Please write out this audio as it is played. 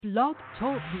Blog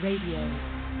Talk Radio.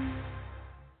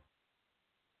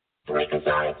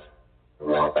 Freakazoids,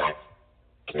 robots,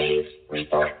 please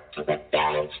report to the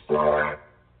dance floor.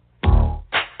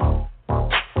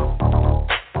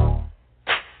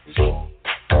 Z-O-I-D-S,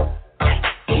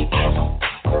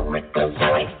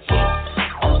 Freakazoids,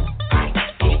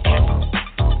 Z-O-I-D-S,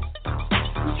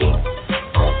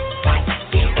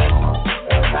 Z-O-I-D-S,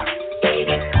 robot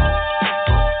baby.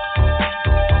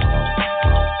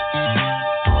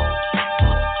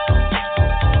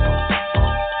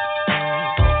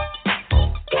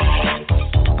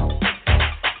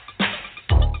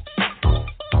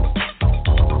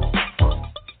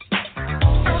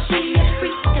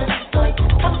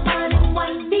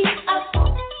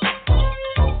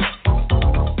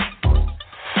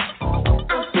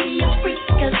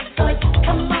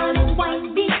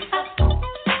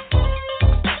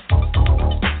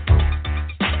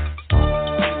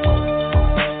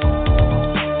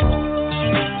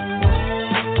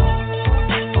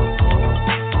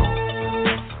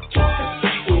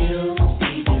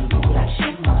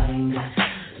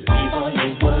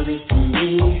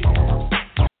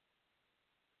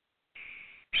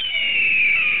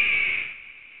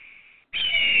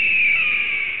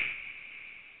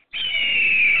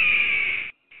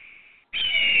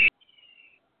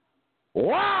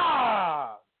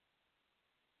 Live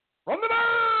from the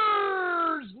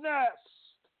bird's nest.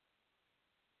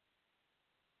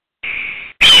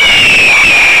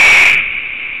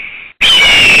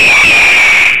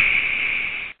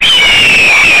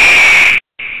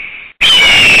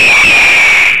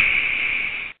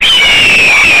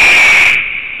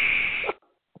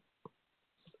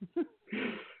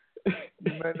 You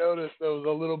may notice that was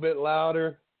a little bit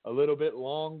louder, a little bit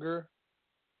longer.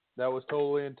 That was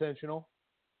totally intentional.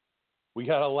 We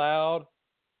got a loud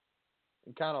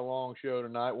and kind of long show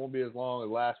tonight. Won't be as long as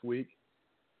last week.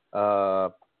 We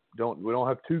don't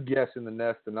have two guests in the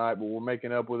nest tonight, but we're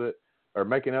making up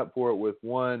for it with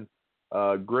one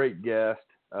great guest.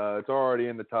 It's already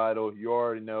in the title. You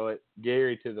already know it.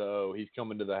 Gary2theO. He's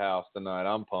coming to the house tonight.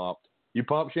 I'm pumped. You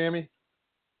pumped, Shammy?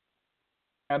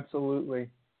 Absolutely.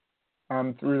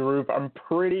 I'm through the roof. I'm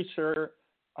pretty sure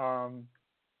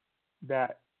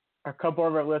that a couple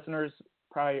of our listeners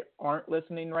probably aren't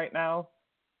listening right now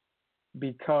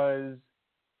because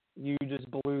you just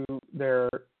blew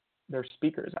their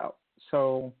speakers out.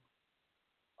 So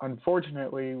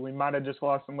unfortunately, we might have just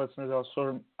lost some listeners.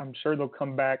 I'm sure they'll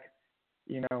come back,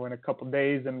 in a couple of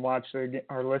days and watch it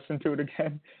or listen to it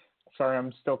again. Sorry,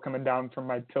 I'm still coming down from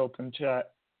my tilt and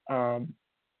chat. We're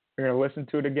gonna listen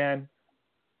to it again.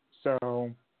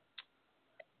 So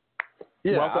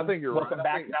yeah, welcome, I think you're welcome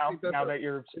right. back now that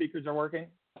your speakers are working.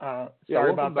 Sorry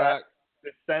welcome about back.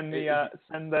 that. Just send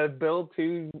the bill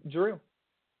to Drew.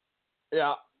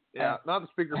 Yeah, not the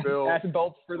speaker bill. Ask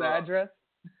Bolts for the address.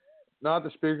 Not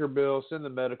the speaker bill. Send the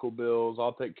medical bills.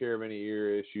 I'll take care of any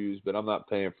ear issues, but I'm not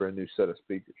paying for a new set of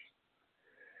speakers.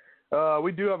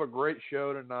 We do have a great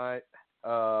show tonight.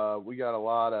 We got a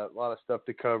lot of stuff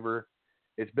to cover.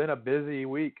 It's been a busy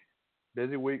week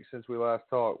since we last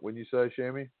talked. Wouldn't you say,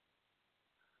 Shammy?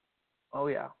 Oh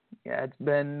yeah, it's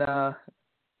been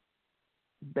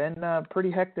pretty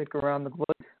hectic around the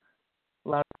globe. A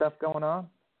lot of stuff going on.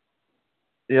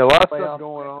 Yeah, a lot of Playoffs stuff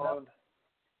going on.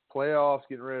 Playoffs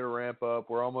getting ready to ramp up.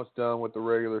 We're almost done with the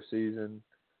regular season.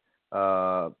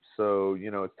 So,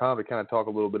 it's time to kind of talk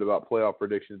a little bit about playoff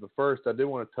predictions. But first, I did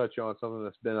want to touch on something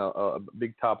that's been a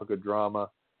big topic of drama,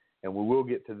 and we will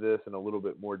get to this in a little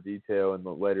bit more detail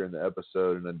later in the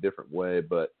episode in a different way.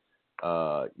 But,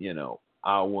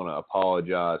 I want to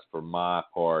apologize for my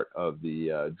part of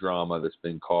the drama that's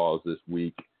been caused this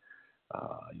week.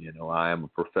 I am a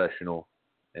professional,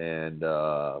 and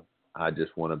I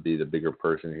just want to be the bigger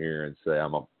person here and say I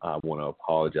want to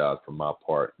apologize for my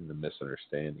part in the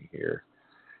misunderstanding here.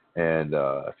 And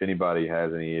if anybody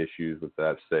has any issues with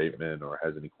that statement or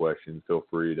has any questions, feel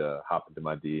free to hop into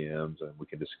my DMs and we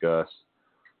can discuss.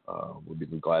 We'd be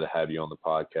glad to have you on the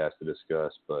podcast to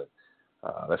discuss. But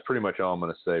that's pretty much all I'm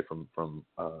going to say from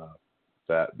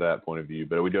that point of view.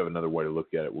 But we do have another way to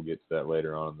look at it. We'll get to that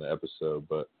later on in the episode.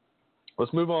 But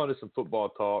let's move on to some football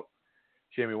talk.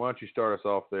 Jamie, why don't you start us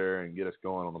off there and get us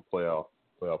going on the playoff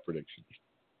predictions?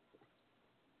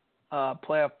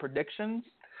 Playoff predictions?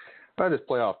 Just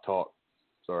playoff talk.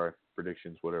 Sorry,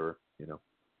 predictions, whatever,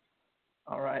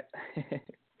 All right.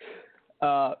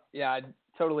 I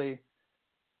totally.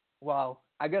 Well,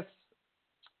 I guess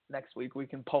next week we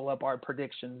can pull up our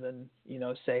predictions and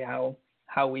say how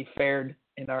we fared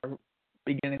in our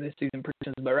beginning of the season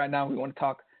predictions. But right now we want to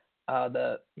talk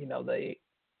the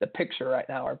picture right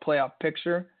now, our playoff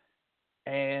picture.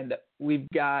 And we've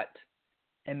got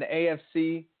in the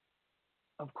AFC,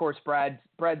 of course, Brad's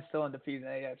still undefeated in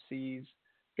the AFC. He's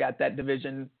got that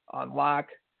division on lock.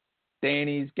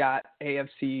 Danny's got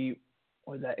AFC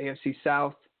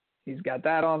South. He's got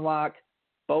that on lock.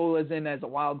 Bola's in as a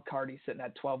wild card. He's sitting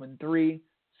at 12-3.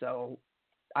 So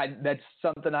that's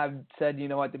something I've said,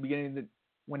 at the beginning, that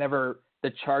whenever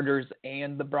the Chargers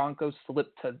and the Broncos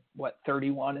slipped to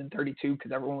 31-32,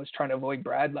 because everyone was trying to avoid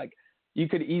Brad, like, you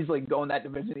could easily go in that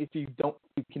division. If you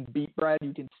can beat Brad,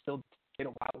 you can still get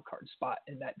a wild card spot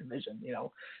in that division,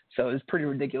 So it's pretty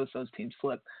ridiculous those teams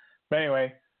flip. But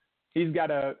anyway, he's got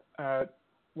a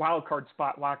wild card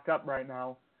spot locked up right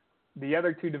now. The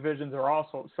other two divisions are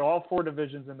also – so all four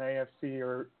divisions in the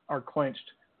AFC are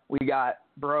clinched. We got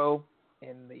Bro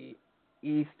in the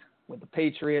East with the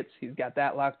Patriots. He's got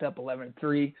that locked up,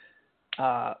 11-3.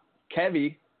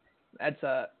 Kevy,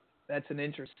 that's an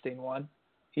interesting one.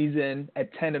 He's in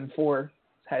at 10-4,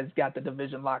 has got the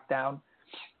division locked down.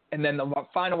 And then the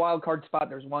final wild card spot,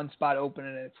 there's one spot open,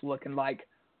 and it's looking like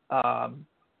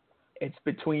it's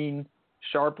between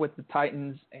Sharp with the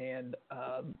Titans and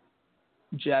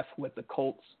Jeff with the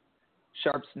Colts.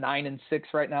 Sharp's 9-6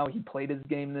 right now. He played his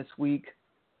game this week.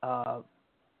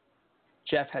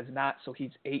 Jeff has not, so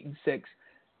he's 8-6.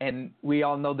 And we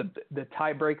all know the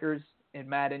tiebreakers in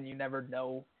Madden. You never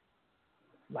know,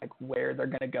 like, where they're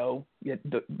going to go.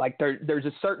 There's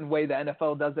a certain way the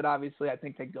NFL does it. Obviously, I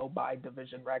think they go by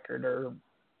division record or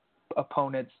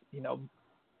opponents.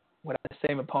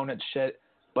 Same opponents shit.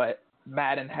 But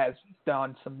Madden has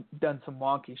done some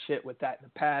wonky shit with that in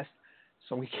the past.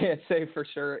 So we can't say for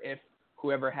sure if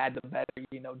whoever had the better,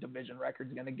 division record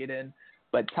is going to get in.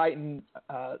 But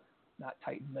the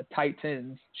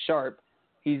Titans, Sharp,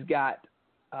 he's got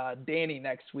Danny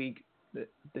next week, the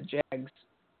Jags.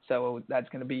 So that's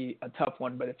going to be a tough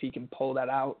one. But if he can pull that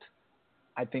out,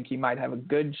 I think he might have a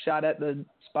good shot at the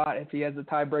spot if he has the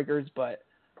tiebreakers. But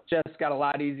Jeff's got a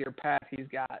lot easier path. He's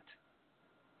got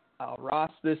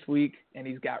Ross this week, and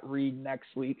he's got Reed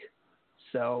next week.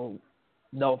 So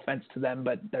no offense to them,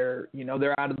 but they're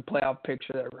out of the playoff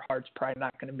picture. Their heart's probably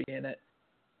not going to be in it.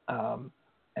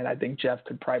 And I think Jeff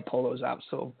could probably pull those out.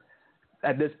 So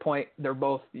at this point, they're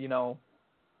both,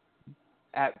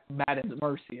 at Madden's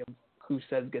mercy of who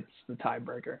says gets the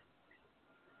tiebreaker.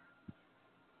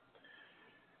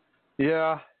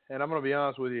 Yeah, and I'm going to be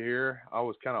honest with you here. I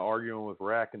was kind of arguing with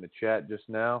Rack in the chat just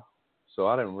now, so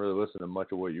I didn't really listen to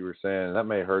much of what you were saying. That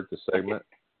may hurt the segment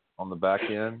on the back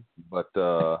end, but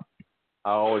I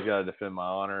always got to defend my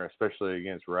honor, especially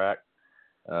against Rack.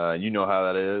 You know how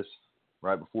that is.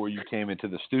 Right before you came into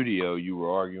the studio, you were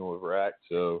arguing with Rack,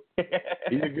 so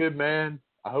he's a good man.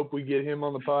 I hope we get him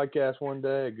on the podcast one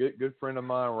day. A good friend of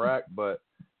mine, Rack. But,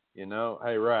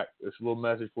 hey, Rack, this little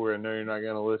message for you. I know you're not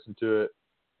going to listen to it.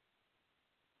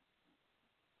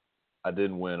 I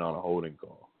didn't win on a holding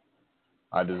call.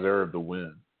 I deserved the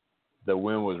win. The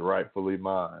win was rightfully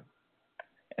mine.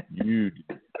 You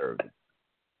deserved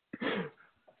it.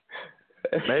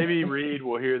 Maybe Reed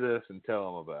will hear this and tell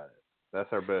him about it.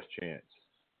 That's our best chance.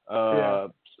 Yeah.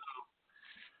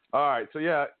 All right. So,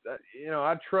 yeah,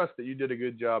 I trust that you did a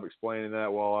good job explaining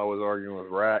that while I was arguing with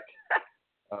Rack.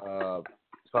 So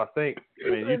I think,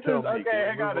 you tell me. Okay,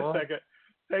 hang on a second.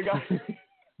 Hang on.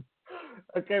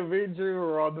 Okay, me and Drew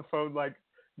were on the phone,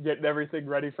 getting everything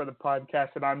ready for the podcast,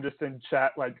 and I'm just in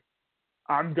chat,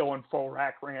 I'm going full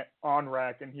Rack rant on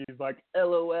Rack, and he's like,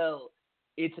 LOL,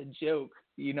 it's a joke.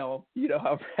 You know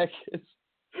how Rack is.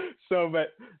 So,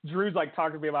 but Drew's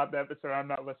talking to me about the episode. I'm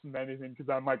not listening to anything because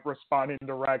I'm responding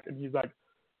to Rack, and he's like,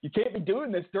 "You can't be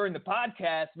doing this during the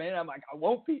podcast, man." I'm like, "I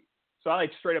won't be." So I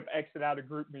straight up exit out of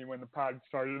group me when the pod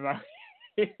started, and I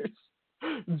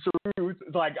Drew's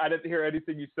I didn't hear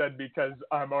anything you said because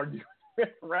I'm arguing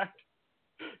with Rack.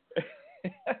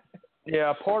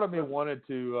 Yeah, part of me wanted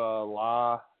to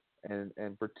lie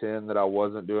and pretend that I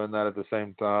wasn't doing that at the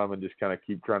same time and just kind of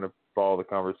keep trying to follow the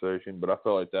conversation, but I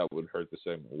felt like that would hurt the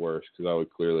segment worse because I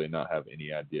would clearly not have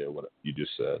any idea what you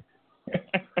just said.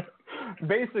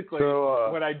 Basically,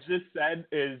 what I just said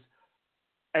is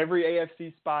every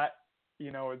AFC spot,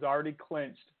 is already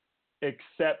clinched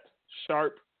except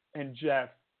Sharp and Jeff.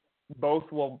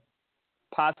 Both will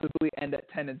possibly end at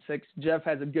 10-6. Jeff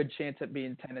has a good chance at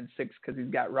being 10-6 because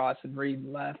he's got Ross and Reed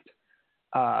left.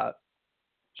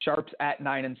 Sharp's at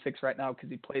 9-6 right now because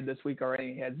he played this week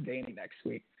already. He has Danny next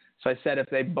week. So I said if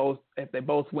they both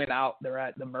win out, they're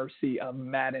at the mercy of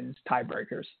Madden's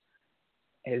tiebreakers.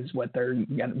 Is what they're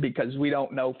gonna, because we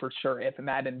don't know for sure if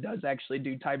Madden does actually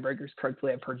do tiebreakers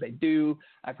correctly. I've heard they do.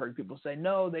 I've heard people say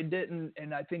no, they didn't,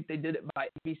 and I think they did it by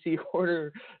ABC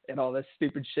order and all this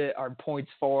stupid shit. Are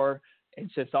points for?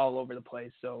 It's just all over the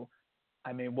place. So,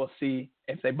 I mean, we'll see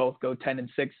if they both go 10-6.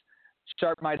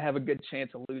 Sharp might have a good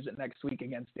chance of losing next week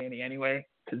against Danny anyway,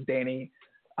 because Danny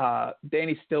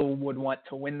still would want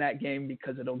to win that game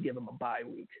because it'll give him a bye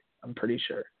week. I'm pretty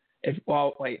sure.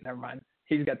 Never mind.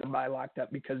 He's got the bye locked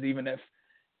up because even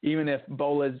if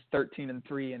Bola's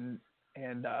 13-3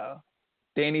 and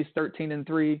Danny's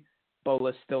 13-3,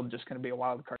 Bola's still just going to be a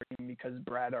wild card team because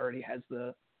Brad already has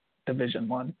the Division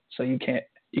 1. So you can't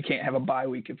have a bye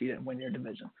week if you didn't win your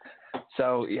division.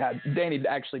 So yeah, Danny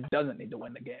actually doesn't need to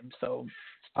win the game. So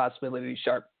it's a possibility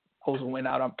Sharp pulls a win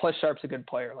out on. Plus Sharp's a good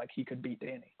player, like he could beat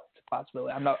Danny. It's a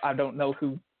possibility. I don't know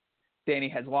who Danny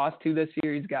has lost to this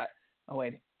year.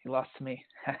 He lost to me.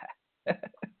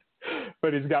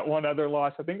 But he's got one other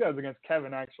loss. I think that was against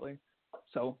Kevin actually.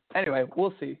 So anyway,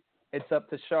 we'll see. It's up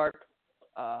to Sharp.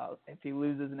 If he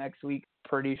loses next week,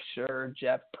 pretty sure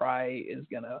Jeff Pry is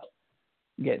gonna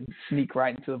sneak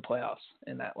right into the playoffs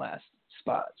in that last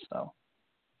spot. So,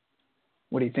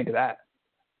 what do you think of that?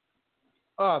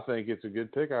 I think it's a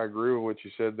good pick. I agree with what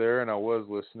you said there, and I was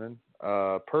listening.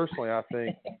 Personally, I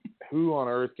think who on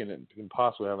earth can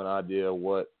possibly have an idea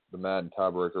what the Madden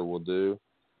tiebreaker will do?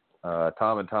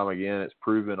 Time and time again, it's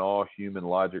proven all human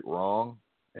logic wrong,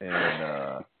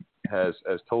 and has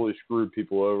totally screwed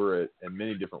people over in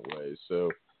many different ways. So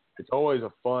it's always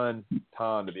a fun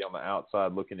time to be on the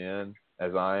outside looking in,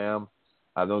 as I am.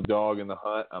 I have no dog in the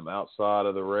hunt. I'm outside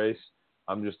of the race.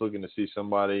 I'm just looking to see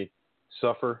somebody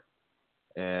suffer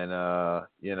and,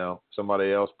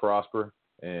 somebody else prosper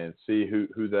and see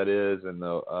who that is and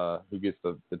who gets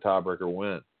the tiebreaker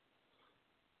win.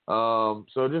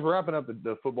 So just wrapping up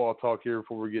the football talk here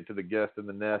before we get to the guest in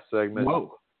the nest segment.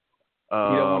 Whoa.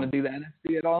 You don't want to do the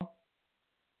NFC at all?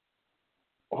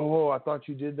 Oh, I thought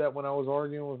you did that when I was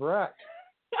arguing with Rack.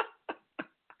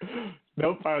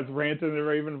 Nope, I was ranting and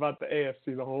raving about the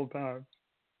AFC the whole time.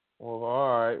 Well,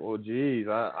 all right. Well, geez,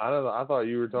 I thought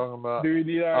you were talking about. Do we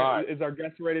need is our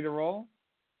guest ready to roll?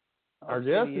 Our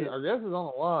guest is on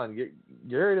the line.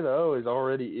 Gary2theO is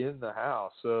already in the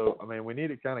house, so I mean we need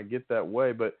to kind of get that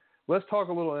way. But let's talk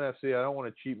a little NFC. I don't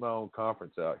want to cheat my own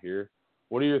conference out here.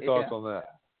 What are your thoughts on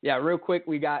that? Yeah, real quick,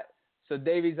 so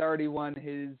Davey's already won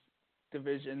his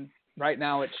division. Right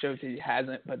now it shows he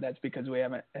hasn't, but that's because we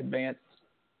haven't advanced.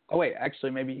 Oh wait,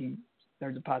 actually maybe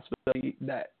there's a possibility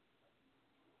that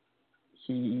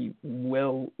he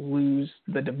will lose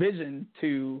the division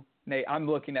to Nate. I'm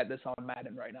looking at this on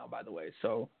Madden right now, by the way,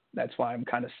 so that's why I'm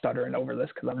kind of stuttering over this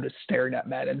because I'm just staring at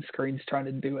Madden screens trying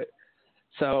to do it.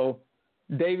 So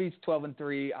Davey's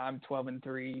 12-3, I'm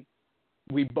 12-3.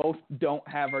 We both don't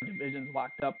have our divisions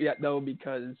locked up yet though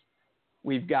because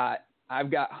I've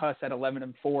got Huss at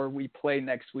 11-4. We play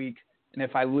next week, and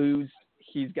if I lose,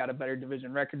 he's got a better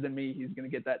division record than me. He's going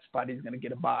to get that spot. He's going to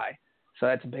get a bye. So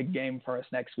that's a big game for us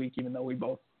next week, even though we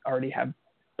both already have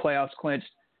playoffs clinched.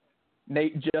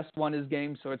 Nate just won his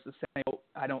game, so it's the same boat.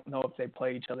 I don't know if they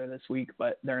play each other this week,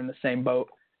 but they're in the same boat.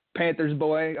 Panthers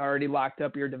boy already locked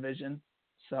up your division,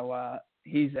 so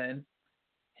he's in.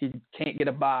 He can't get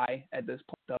a bye at this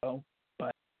point, though,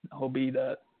 but he'll be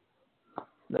the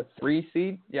 3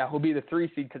 seed. Yeah, he'll be the 3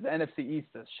 seed because the NFC East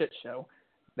is a shit show.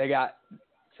 Stay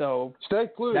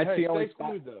clued. That's the only stay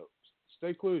clued, though.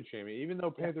 Stay clued, Jamie. Even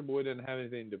though Panther Boy didn't have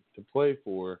anything to play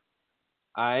for,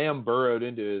 I am burrowed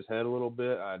into his head a little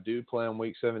bit. I do play on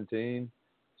week 17.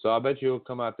 So I bet you he'll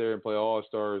come out there and play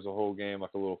All-Stars the whole game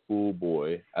like a little fool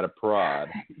boy out of pride.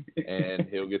 And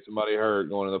he'll get somebody hurt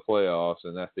going to the playoffs,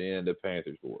 and that's the end of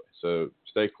Panthers Boy. So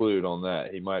stay clued on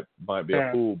that. He might be a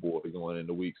fool boy going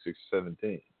into week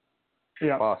 17.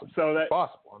 Yeah. Possible. So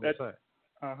possible. I'm just saying.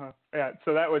 Yeah.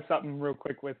 So that was something real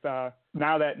quick with now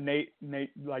that Nate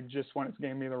like just won his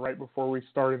game either right before we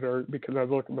started or because I was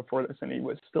looking before this and he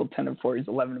was still 10-4. He's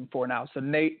 11-4 now. So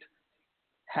Nate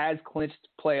has clinched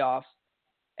playoffs.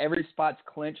 Every spot's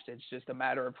clinched. It's just a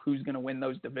matter of who's going to win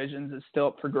those divisions is still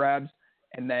up for grabs.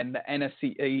 And then the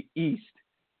NFC East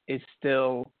is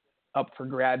still up for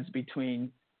grabs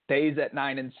between Days at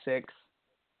 9-6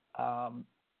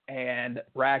 and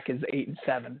Rack is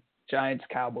 8-7. Giants,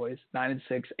 Cowboys,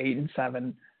 9-6,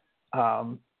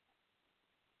 8-7.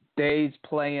 Days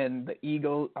playing the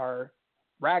Eagles, or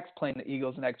Rack's playing the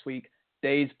Eagles next week.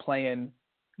 Days playing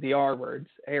the R words,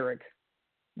 Eric,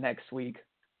 next week,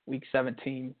 week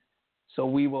 17. So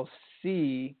we will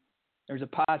see. There's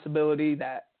a possibility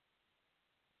that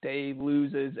Dave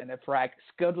loses, and if Rack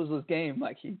schedules this game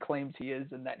like he claims he is,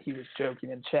 and that he was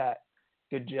joking in chat,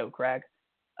 good joke, Rack,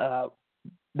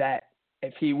 that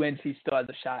if he wins, he still has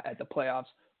a shot at the playoffs,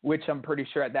 which I'm pretty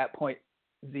sure at that point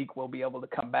Zeke will be able to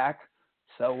come back.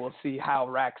 So we'll see how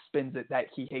Rack spins it that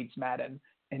he hates Madden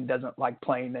and doesn't like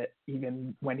playing it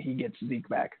even when he gets Zeke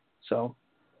back. So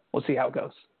we'll see how it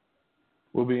goes.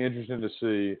 Will be interesting to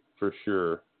see for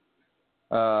sure.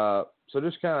 So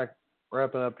just kind of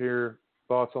wrapping up here,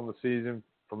 thoughts on the season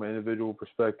from an individual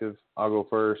perspective. I'll go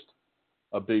first.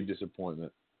 A big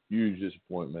disappointment. Huge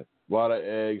disappointment. A lot of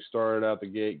eggs. Started out the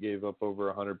gate, gave up over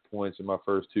 100 points in my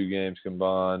first 2 games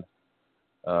combined.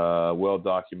 Well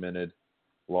documented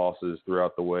losses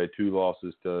throughout the way. 2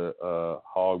 losses to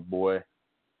Hog Boy.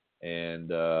 And,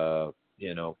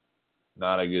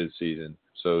 not a good season.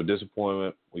 So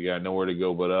disappointment. We got nowhere to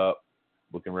go but up.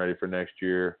 Looking ready for next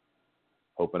year.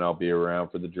 Hoping I'll be around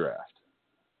for the draft.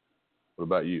 What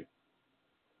about you?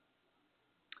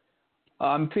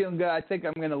 I'm feeling good. I think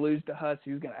I'm going to lose to Huss.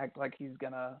 He's going to act like he's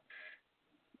going to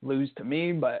lose to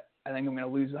me, but I think I'm going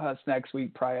to lose to Huss next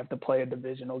week. Probably have to play a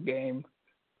divisional game,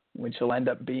 which will end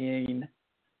up being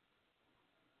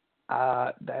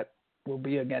that will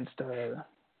be against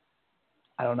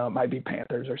I don't know, it might be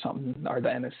Panthers or something, or the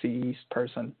NFC East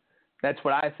person. That's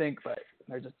what I think, but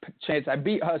there's a chance. I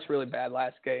beat Huss really bad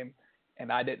last game,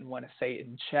 and I didn't want to say it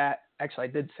in chat. Actually,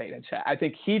 I did say it in chat. I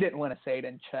think he didn't want to say it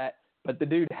in chat, but the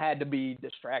dude had to be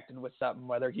distracted with something,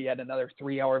 whether he had another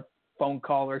 3-hour phone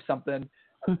call or something.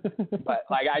 But,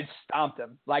 I stomped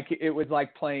him. It was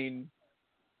like playing,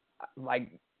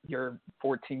 your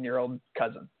 14-year-old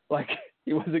cousin.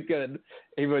 He wasn't good.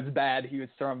 He was bad. He was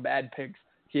throwing bad picks.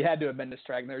 He had to have been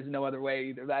distracted. There's no other way.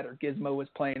 Either that or Gizmo was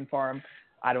playing for him.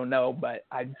 I don't know, but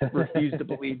I refuse to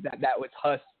believe that was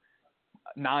Huss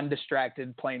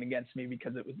non-distracted playing against me,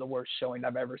 because it was the worst showing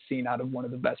I've ever seen out of one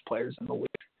of the best players in the league.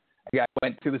 I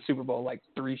went to the Super Bowl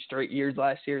 3 straight years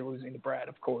last year, losing to Brad,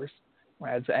 of course,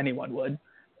 as anyone would.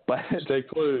 But stay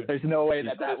clued. There's no way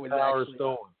that was power actually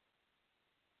stolen.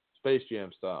 Space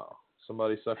Jam style.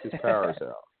 Somebody sucked his powers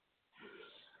out.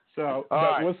 So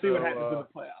we'll see what happens in the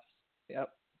playoffs. Yep.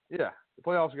 Yeah, the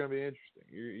playoffs are going to be interesting.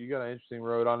 You got an interesting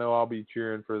road. I know I'll be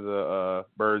cheering for the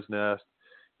Bird's Nest.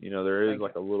 There is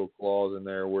a little clause in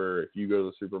there where if you go to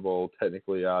the Super Bowl,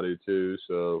 technically I do too.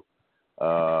 So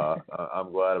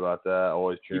I'm glad about that.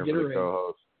 Always cheering for the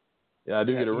co-host. Yeah, I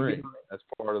do get a ring. That's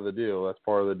part of the deal. That's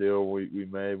part of the deal we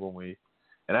made when we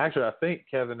 – and actually I think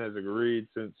Kevin has agreed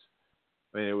since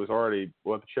 – it was already –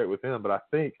 we'll have to check with him, but I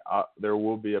think there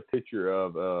will be a picture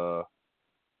of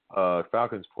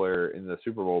Falcons player in the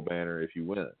Super Bowl banner if you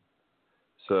win.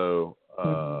 So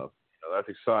that's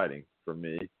exciting for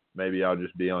me. Maybe I'll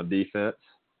just be on defense,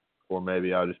 or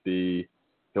maybe I'll just be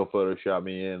he'll Photoshop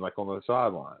me in on the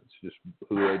sidelines, just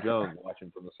Julio Jones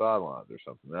watching from the sidelines or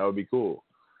something. That would be cool.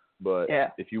 But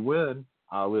if you win,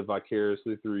 I'll live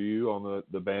vicariously through you on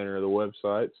the banner of the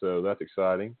website. So that's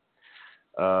exciting.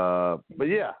 But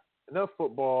yeah, enough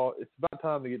football. It's about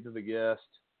time to get to the guest.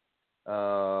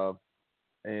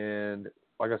 And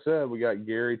like I said, we got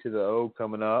Gary2theO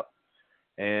coming up.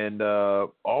 And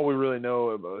all we really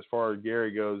know as far as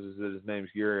Gary goes is that his name's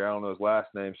Gary. I don't know his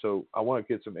last name. So I want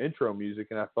to get some intro music,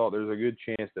 and I thought there's a good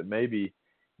chance that maybe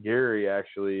Gary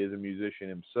actually is a musician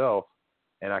himself,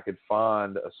 and I could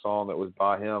find a song that was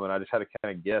by him, and I just had to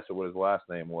kind of guess at what his last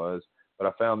name was. But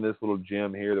I found this little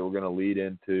gem here that we're going to lead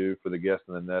into for the Guest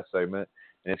in the Nest segment,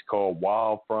 and it's called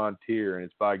Wild Frontier, and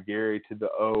it's by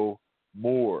Gary2theO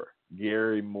Moore,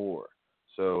 Gary Moore.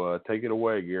 So take it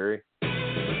away, Gary.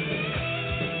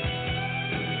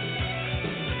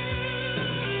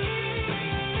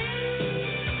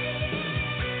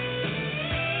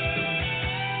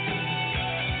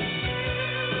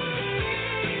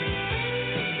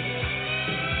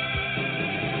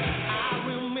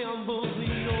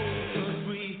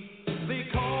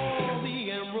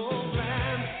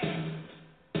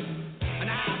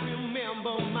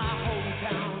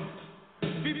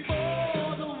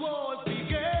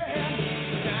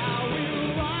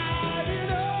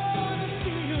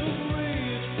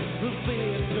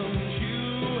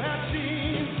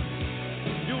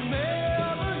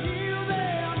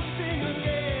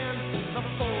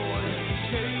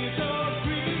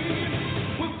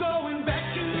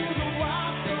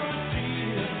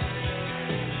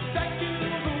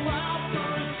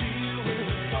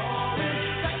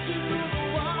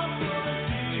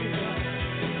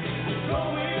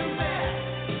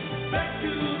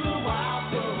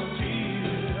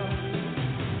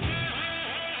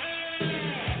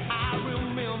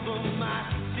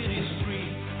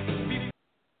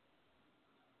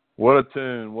 What a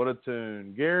tune, what a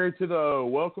tune. Gary2theO,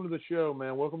 welcome to the show,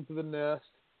 man. Welcome to the Nest.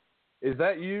 Is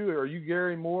that you? Are you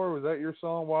Gary Moore? Was that your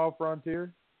song, Wild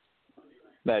Frontier?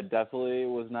 That definitely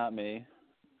was not me.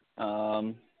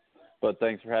 But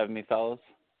thanks for having me, fellas.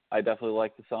 I definitely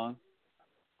like the song.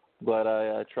 Glad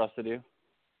I trusted you.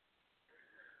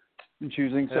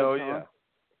 Choosing such Hell song? yeah.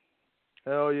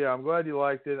 Hell yeah. I'm glad you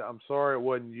liked it. I'm sorry it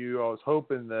wasn't you. I was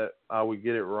hoping that I would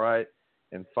get it right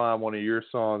and find one of your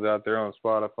songs out there on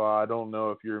Spotify. I don't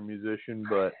know if you're a musician,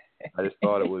 but I just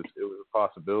thought it was a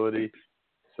possibility.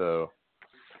 So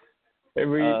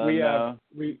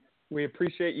We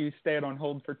appreciate you staying on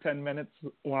hold for 10 minutes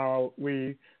while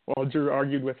Drew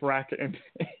argued with Rack and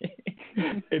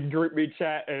in group me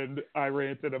chat, and I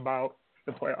ranted about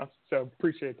the playoffs. So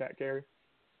appreciate that, Gary.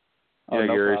 Oh, yeah,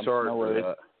 no Gary, problem. sorry No for worries.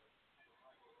 that.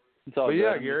 It's all But good. yeah,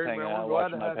 I'm just Gary, hanging man, out, we're glad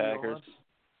watching to my have you Packers. on.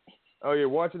 Oh, you're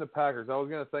watching the Packers. I was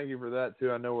going to thank you for that,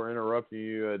 too. I know we're interrupting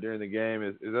you during the game.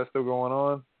 Is that still going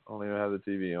on? I don't even have the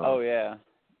TV on. Oh, yeah.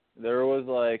 There was,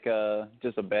 like,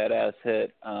 just a badass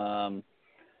hit.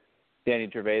 Danny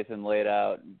Trevathan laid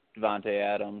out Devontae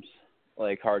Adams,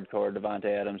 like hardcore.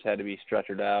 Devontae Adams had to be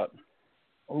stretchered out.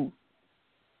 Oh.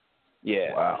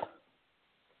 Yeah. Wow.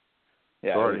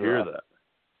 Yeah, Sorry it to was hear rough. that.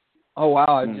 Oh, wow.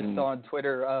 I just saw on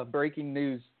Twitter, breaking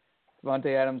news,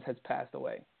 Devontae Adams has passed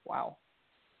away. Wow.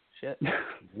 Shit.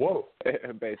 Whoa.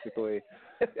 Basically,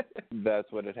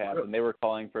 that's what had happened. They were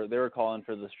calling for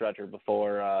the stretcher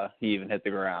before he even hit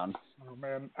the ground. Oh,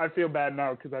 man. I feel bad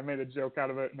now because I made a joke out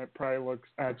of it, and it probably looks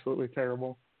absolutely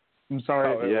terrible. I'm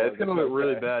sorry. Oh, yeah, it's going to look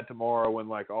really bad tomorrow when,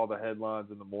 like, all the headlines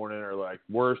in the morning are, like,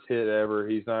 worst hit ever.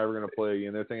 He's not ever going to play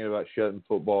again. They're thinking about shutting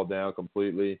football down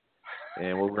completely.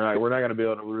 And we're not going to be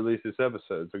able to release this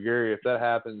episode. So, Gary, if that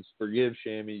happens, forgive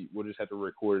Shammy. We'll just have to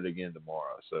record it again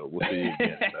tomorrow. So, we'll see you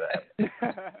again if that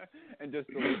happens. And just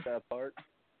delete that part.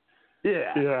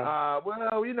 Yeah. Yeah.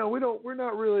 Well, you know, we're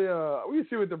not really, we can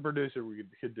see what the producer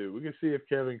could do. We can see if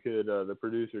Kevin the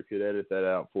producer could edit that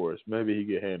out for us. Maybe he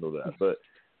could handle that. But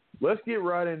let's get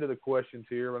right into the questions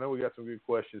here. I know we got some good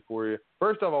questions for you.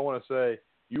 First off, I want to say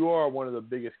you are one of the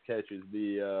biggest catches,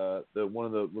 one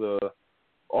of the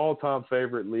all-time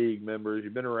favorite league members.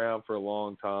 You've been around for a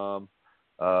long time.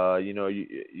 You know,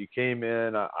 you came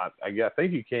in. I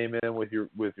think you came in with your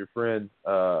friend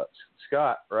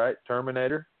Scott, right?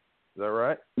 Terminator. Is that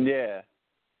right? Yeah.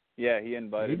 Yeah, he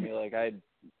invited me. Like, I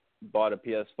bought a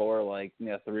PS4 like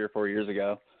 3 or 4 years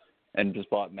ago, and just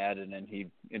bought Madden, and he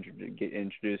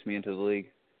introduced me into the league.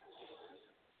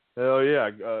 Hell yeah,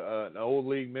 an old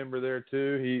league member there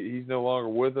too. He's no longer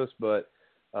with us, but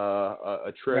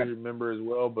a treasured member as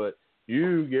well. But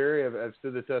you, Gary, have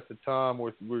stood the test of time.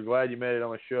 We're glad you made it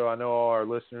on the show. I know all our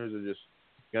listeners are just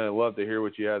gonna love to hear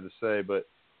what you have to say. But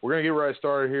we're gonna get right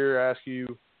started here. Ask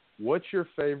you, what's your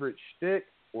favorite shtick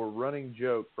or running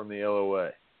joke from the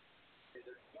LoA?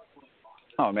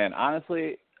 Oh man,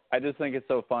 honestly, I just think it's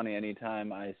so funny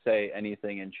anytime I say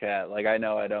anything in chat. Like, I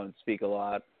know I don't speak a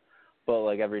lot, but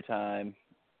like every time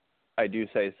I do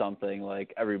say something,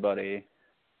 like everybody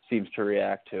seems to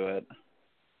react to it.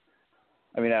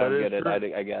 I mean, I don't get it,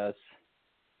 I guess.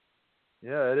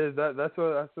 Yeah, it is. That's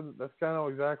kind of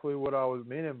exactly what I was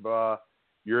meaning by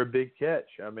you're a big catch.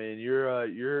 I mean,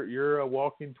 you're a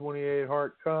walking 28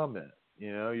 heart comment.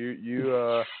 You know,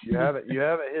 you haven't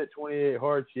hit 28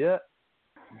 hearts yet,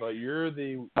 but you're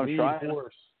the lead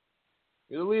horse.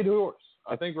 You're the lead horse.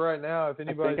 I think right now, if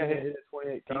anybody's going to hit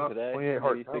 28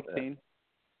 heart comment. 16.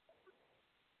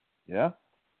 Yeah?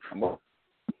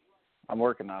 I'm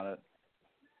working on it.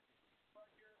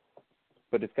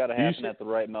 But it's got to happen at the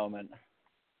right moment.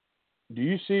 Do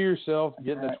you see yourself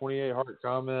getting a 28 heart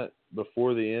comment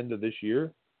before the end of this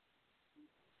year?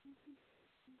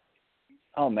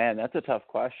 Oh, man, that's a tough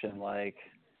question. Like,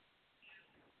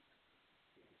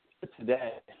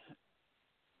 today,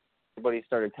 everybody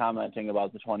started commenting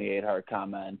about the 28 heart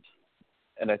comment,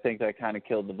 and I think that kind of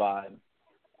killed the vibe.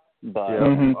 But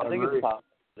I think it's a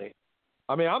possibility.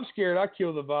 I mean, I'm scared I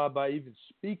killed the vibe by even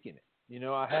speaking it. You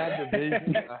know, I had the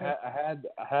vision,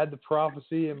 I had the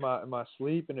prophecy in my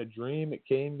sleep, in a dream. It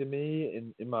came to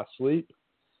me in my sleep,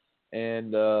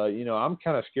 and you know, I'm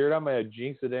kind of scared I may have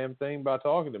jinxed the damn thing by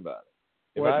talking about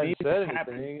it. If I hadn't said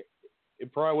anything,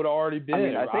 it probably would have already been. I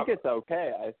mean, I think it's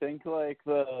okay. I think like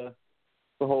the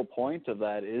whole point of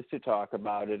that is to talk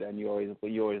about it, and you always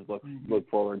look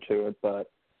forward to it.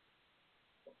 But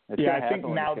it's I think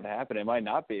now it could happen. It might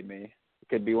not be me. It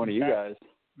could be one of you guys.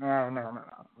 No.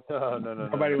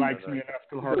 Nobody likes me enough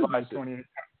to heart my 28.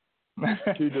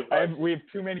 We have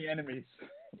too many enemies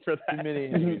for that. Too many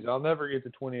enemies. I'll never get the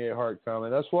 28 heart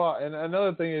comment. That's why. And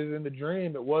another thing is, in the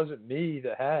dream, it wasn't me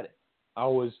that had it. I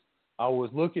was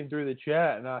looking through the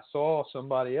chat and I saw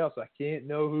somebody else. I can't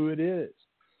know who it is.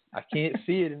 I can't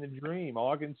see it in the dream.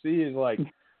 All I can see is like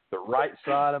the right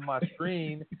side of my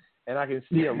screen, and I can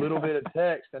see a little bit of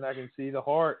text, and I can see the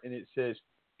heart, and it says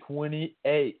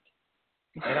 28.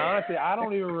 And honestly, I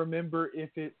don't even remember if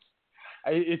it's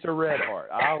It's a red heart.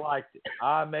 I liked it.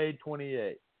 I made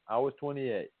 28. I was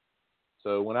 28.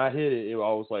 So when I hit it, I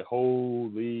was like,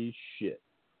 holy shit.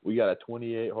 We got a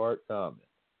 28 heart comment.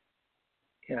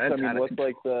 Yeah, So, I mean, what's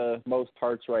like the most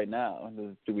hearts right now?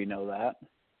 Do we know that?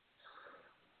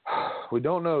 We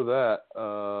don't know that,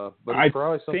 but it's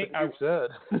probably something you said.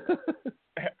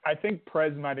 I think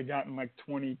Prez might have gotten like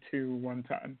 22 one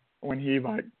time when he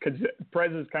because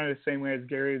Prez is kind of the same way as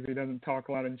Gary, as he doesn't talk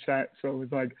a lot in chat. So it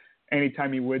was like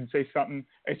anytime he would say something,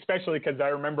 especially because I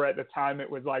remember at the time it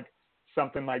was like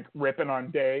something like ripping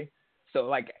on Day. So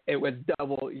like it was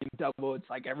double. It's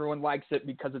like everyone likes it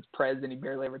because it's Prez and he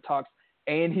barely ever talks,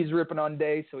 and he's ripping on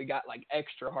Day, so he got like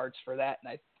extra hearts for that.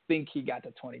 And I think he got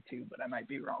to 22, but I might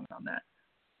be wrong on that.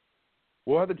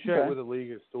 We'll have to check with the league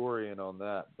historian on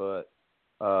that, but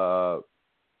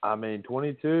I mean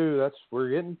 22. We're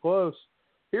getting close.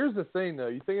 Here's the thing, though.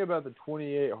 You think about the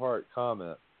 28 heart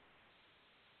comment.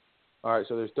 All right,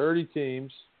 so there's 30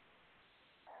 teams.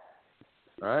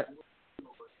 All right.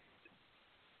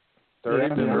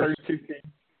 32 teams.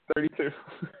 32.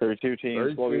 32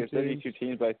 teams. Well, we have 32 teams.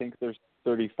 teams, but I think there's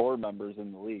 34 members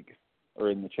in the league, or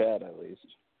in the chat at least.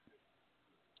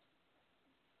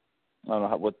 I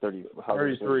don't know what 30. How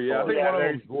 33. Yeah, I think one of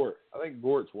them's Gort. I think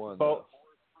Gort's one.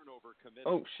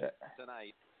 Oh shit!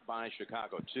 Tonight by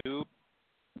Chicago 2.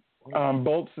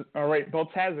 Bolts. All right,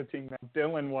 Bolts has a team now.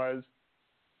 Dylan was.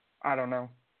 I don't know.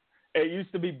 It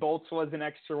used to be Bolts was an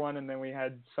extra one, and then we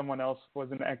had someone else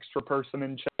was an extra person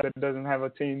in chat that doesn't have a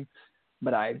team.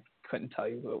 But I couldn't tell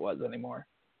you who it was anymore.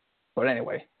 But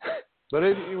anyway. But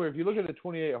anyway, if you look at the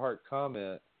 28 heart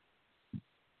comment,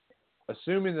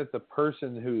 assuming that the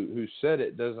person who said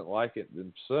it doesn't like it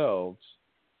themselves,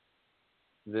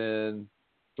 then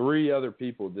 3 other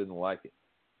people didn't like it.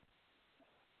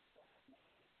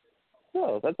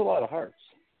 Oh, that's a lot of hearts.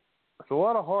 It's a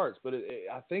lot of hearts, but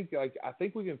I think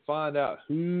we can find out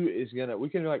who is gonna. We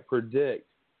can predict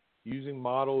using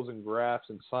models and graphs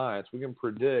and science. We can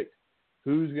predict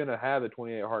who's gonna have a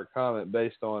 28 heart comment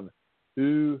based on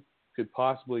who could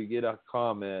possibly get a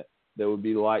comment that would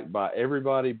be liked by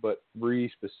everybody but 3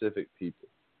 specific people.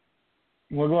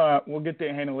 We'll get the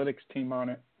analytics team on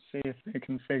it. See if they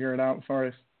can figure it out for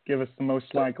us. Give us the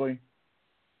most likely.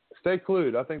 Stay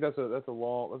clued. I think that's a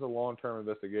long-term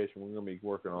investigation we're going to be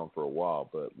working on for a while,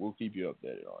 but we'll keep you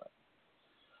updated on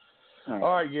it.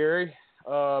 All right, Gary.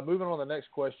 Moving on to the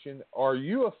next question. Are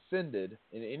you offended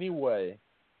in any way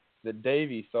that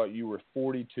Davey thought you were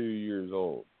 42 years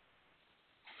old?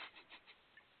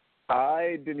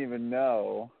 I didn't even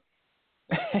know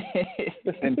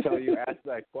until you asked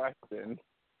that question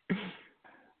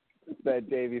that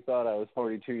Davey thought I was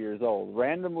 42 years old.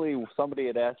 Randomly, somebody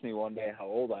had asked me one day how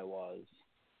old I was.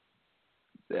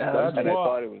 Yeah, and I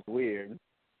thought it was weird.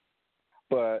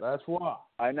 But that's why.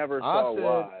 I never saw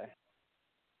why.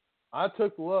 I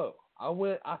took low.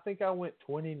 I think I went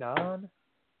 29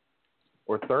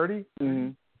 or 30. Mm-hmm.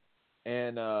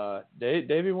 And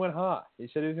Davey went high. He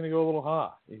said he was going to go a little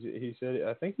high. He said,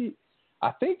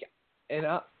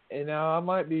 and now I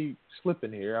might be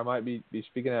slipping here. I might be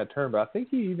speaking out of turn, but I think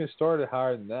he even started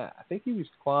higher than that. I think he was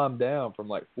climbed down from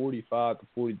like 45 to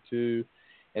 42,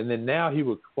 and then now he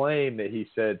would claim that he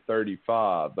said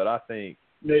 35. But I think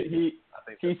he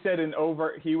said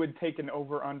he would take an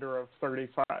over under of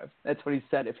 35. That's what he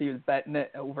said if he was betting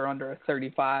it over under a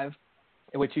 35,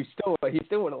 which he still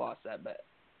would have lost that bet.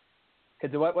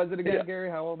 Because what was it again,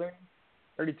 Gary? How old are you?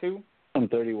 32? I'm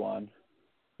 31.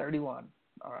 31.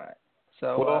 All right.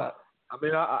 So, I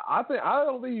mean, I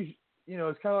don't think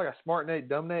it's kind of like a smart Nate,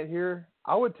 dumb Nate here.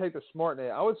 I would take the smart Nate.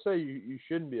 I would say you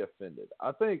shouldn't be offended.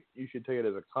 I think you should take it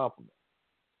as a compliment.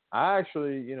 I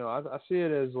actually, I see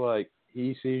it as like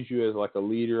he sees you as like a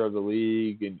leader of the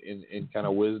league and kind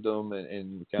of wisdom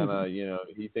and kind of,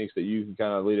 he thinks that you can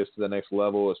kind of lead us to the next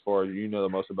level as far as the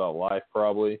most about life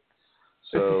probably.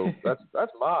 So that's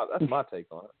my take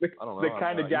on it. I don't know. The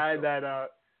kind of guy that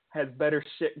has better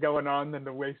shit going on than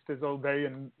to waste his whole day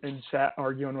in chat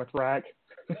arguing with Rack.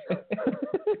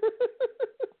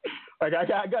 Like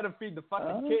I gotta feed the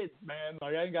fucking kids, man.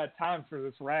 Like I ain't got time for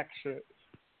this Rack shit.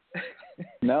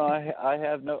 No, I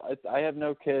have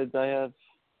no kids. I have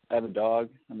a dog.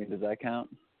 I mean, does that count?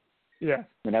 Yeah. I'm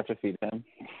gonna have to feed him.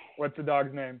 What's the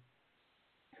dog's name?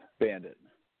 Bandit.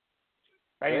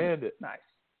 Bandit. Nice.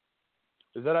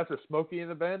 Is that after Smokey and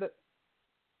the Bandit?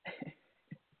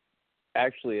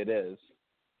 Actually, it is.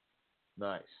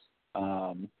 Nice.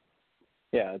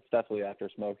 Yeah, it's definitely after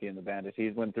Smokey and the Bandit. He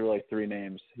went through like 3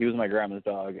 names. He was my grandma's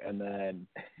dog, and then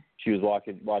she was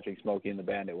watching Smokey and the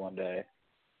Bandit one day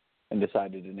and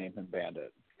decided to name him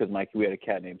Bandit because we had a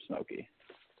cat named Smokey.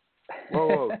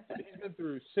 Whoa. He's been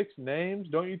through 6 names.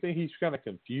 Don't you think he's kind of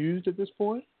confused at this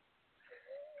point?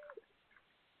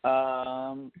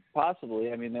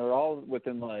 Possibly. I mean, they were all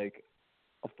within like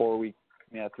a 4-week,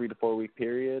 3 to 4 week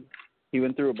period. He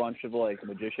went through a bunch of like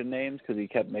magician names because he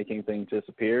kept making things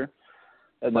disappear.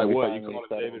 And Like then what? You called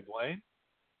him David Blaine?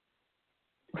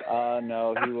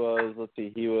 No, he was. Let's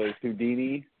see. He was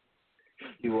Houdini.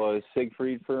 He was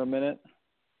Siegfried for a minute.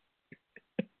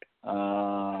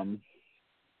 My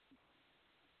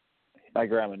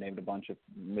grandma named a bunch of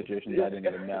magicians I didn't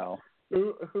even know.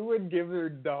 Who would give their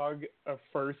dog a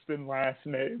first and last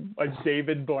name like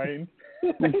David Blaine?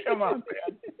 Come on,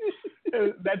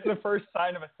 man. That's the first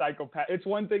sign of a psychopath. It's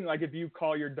one thing like if you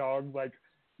call your dog like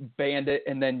Bandit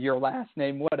and then your last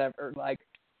name, whatever, like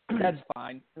that's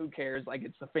fine. Who cares? Like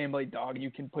it's a family dog. You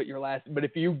can put your last, but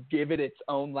if you give it its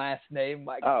own last name,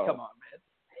 like come on,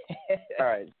 man. All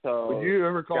right, so would you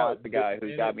ever call it the guy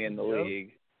who got me in the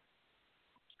league?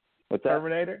 What's that?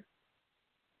 Terminator?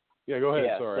 Yeah, go ahead.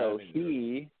 Yeah, Sorry. So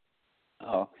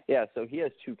he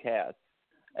has 2 cats,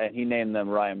 and he named them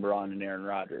Ryan Braun and Aaron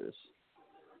Rodgers.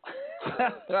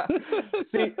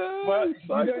 See, well, you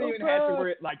don't even have to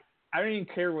worry. Like, I don't even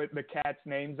care what the cats'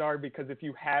 names are because if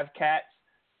you have cats,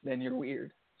 then you're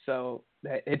weird. So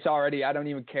it's already. I don't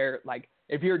even care. Like,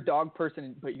 if you're a dog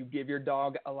person but you give your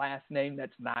dog a last name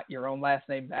that's not your own last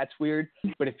name, that's weird.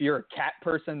 But if you're a cat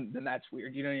person, then that's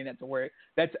weird. You don't even have to worry.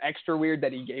 That's extra weird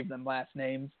that he gave them last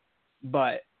names,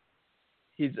 but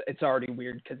it's already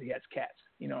weird because he has cats.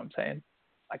 You know what I'm saying?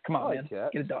 Like, come on, man, cats.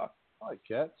 get a dog. I like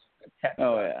cats.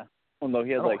 Oh yeah. Well, no,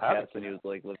 he had like cats when he cat. was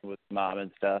like living with mom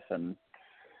and stuff, and.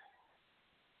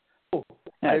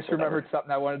 I just remembered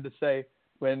something I wanted to say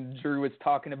when Drew was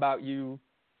talking about you,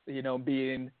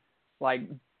 being like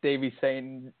Davey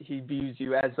saying he views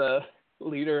you as a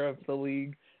leader of the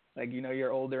league, like,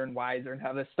 you're older and wiser and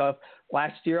how this stuff.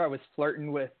 Last year I was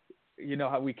flirting with,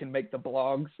 how we can make the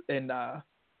blogs and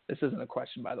this isn't a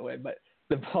question, by the way, but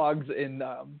the blogs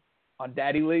on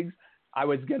Daddy Leagues. I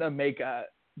was going to make a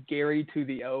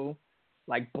Gary2theO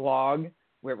like blog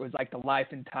where it was like the life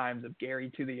and times of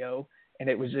Gary2theO. And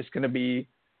it was just going to be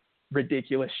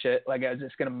ridiculous shit. Like I was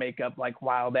just going to make up like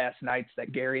wild ass nights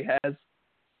that Gary has.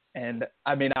 And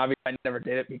I mean, obviously I never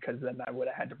did it because then I would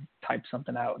have had to type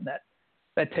something out, and that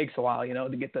takes a while,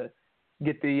 to get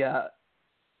the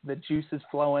juices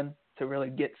flowing to really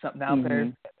get something out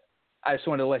there. I just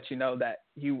wanted to let you know that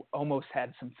you almost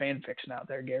had some fan fiction out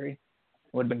there, Gary.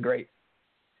 Would have been great.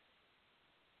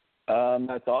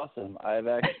 That's awesome.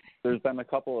 There's been a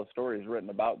couple of stories written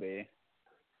about me.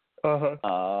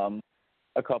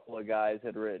 A couple of guys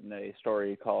had written a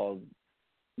story called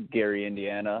Gary,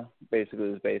 Indiana. Basically,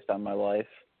 it was based on my life.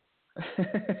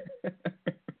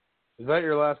 Is that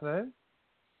your last name?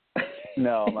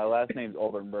 No, my last name's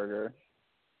Oldenburger.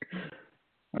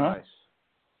 Nice.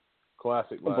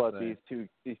 Classic last name. But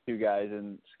these two guys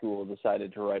in school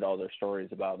decided to write all their stories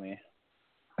about me.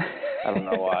 I don't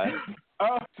know why.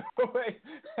 Oh, wait.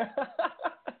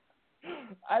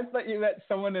 I thought you meant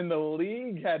someone in the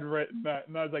league had written that,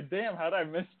 and I was like, damn, how did I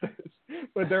miss this?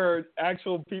 But there are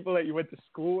actual people that you went to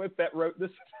school with that wrote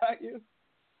this about you?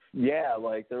 Yeah,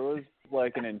 like there was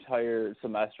like an entire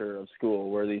semester of school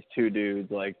where these 2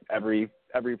 dudes, like every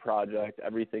project,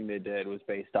 everything they did was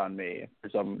based on me for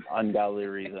some ungodly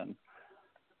reason.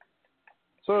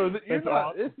 So it's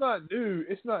not new.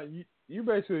 It's not you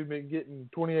basically been getting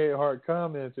 28 hard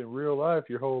comments in real life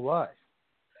your whole life.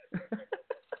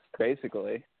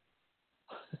 Basically.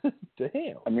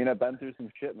 Damn. I mean, I've been through some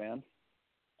shit, man.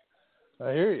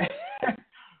 I hear you.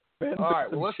 All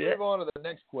right, well, let's move on to the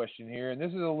next question here. And this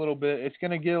is it's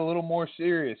going to get a little more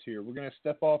serious here. We're going to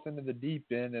step off into the deep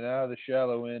end and out of the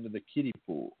shallow end of the kiddie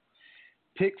pool.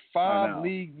 Pick 5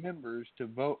 league members to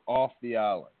vote off the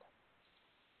island.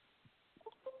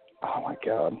 Oh, my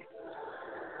God.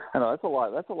 I know, that's a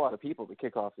lot. That's a lot of people to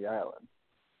kick off the island.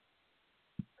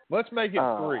 Let's make it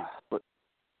 3.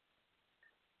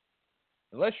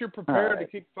 Unless you're prepared to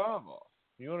kick 5 off.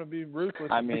 You want to be ruthless.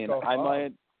 I mean,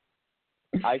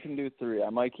 I can do 3. I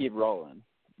might keep rolling,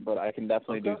 but I can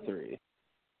definitely do 3.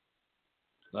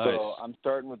 Nice. So I'm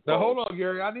starting with. Now hold on,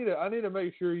 Gary. I need to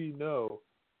make sure you know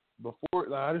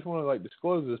before. I just want to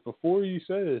disclose this before you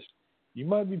say this. You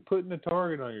might be putting a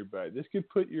target on your back. This could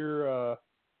put your.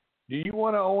 Do you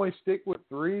want to only stick with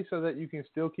 3 so that you can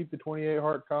still keep the 28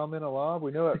 heart comment alive?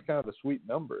 We know that's kind of a sweet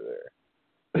number there.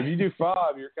 If you do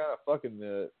 5, you're kind of fucking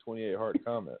the 28 heart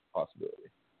comment possibility.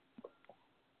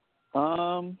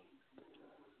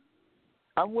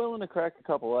 I'm willing to crack a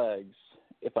couple eggs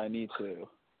if I need to.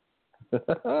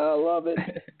 I love it.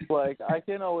 I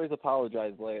can always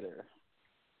apologize later.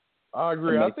 I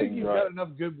agree. and I make think things you've right. got enough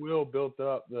goodwill built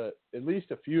up that at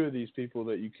least a few of these people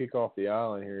that you kick off the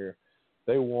island here,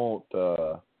 they won't.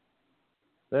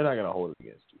 They're not going to hold it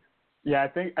against you. Yeah,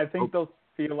 I think they'll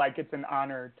feel like it's an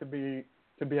honor to be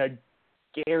like,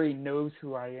 Gary knows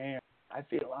who I am. I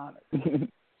feel honored.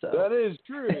 So. That is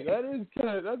true.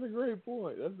 That's a great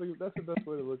point. That's the best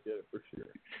way to look at it for sure.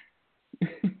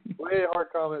 Way hard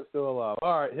comment still alive.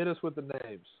 All right, hit us with the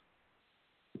names.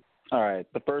 All right,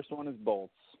 the first one is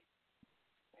Bolts.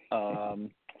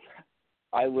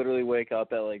 I literally wake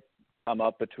up at I'm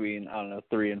up between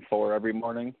 3 and 4 every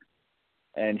morning,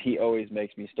 and he always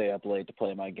makes me stay up late to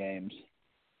play my games.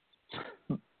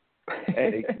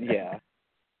 Yeah.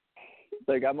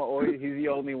 He's the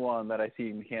only one that I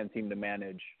can't seem to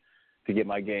manage to get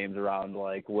my games around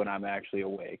when I'm actually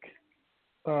awake.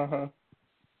 Uh-huh.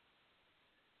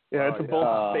 Yeah, it's a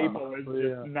bold staple is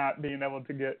just not being able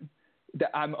to get.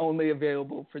 I'm only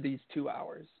available for these 2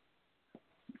 hours.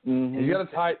 Mm-hmm. You got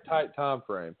a tight time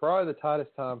frame. Probably the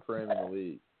tightest time frame in the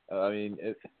league. I mean,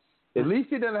 at least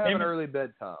he doesn't have an early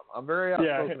bedtime. I'm very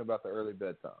outspoken about the early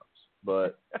bedtimes,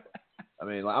 but I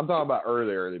mean, I'm talking about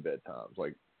early bedtimes,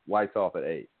 like lights off at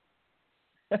 8.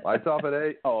 Lights off at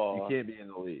 8. You can't be in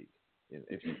the league.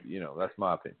 If you that's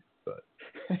my opinion. But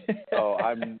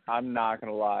I'm not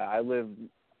gonna lie. I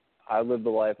live the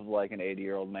life of an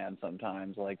 80-year-old man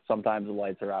sometimes. Sometimes the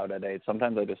lights are out at 8.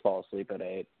 Sometimes I just fall asleep at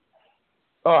 8.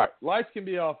 All right, lights can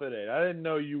be off at 8. I didn't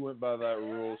know you went by that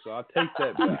rule, so I'll take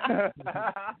that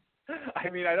back. I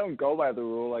mean, I don't go by the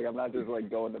rule. I'm not just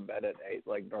going to bed at 8.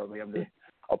 Normally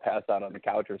I'll pass out on the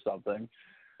couch or something.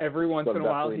 Every once in a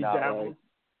while he dabbles.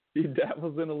 He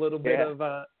dabbles in a little bit of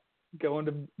going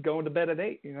to bed at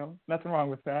 8. Nothing wrong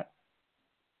with that.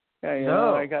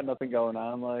 Yeah, I got nothing going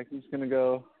on. I'm just gonna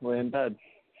go lay in bed.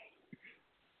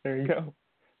 There you go.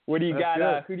 What do you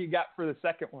got? Who do you got for the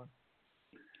second one?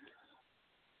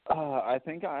 I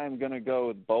think I'm gonna go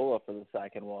with Bola for the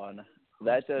second one.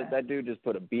 That dude just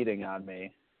put a beating on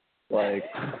me, a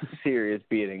serious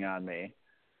beating on me.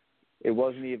 It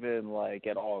wasn't even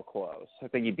at all close. I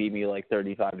think he beat me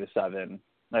 35-7.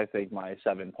 I think my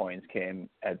 7 points came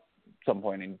at some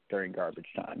point during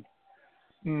garbage time.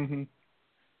 Mhm.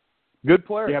 Good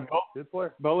player. Yeah, good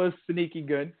player. Bola's sneaky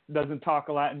good. Doesn't talk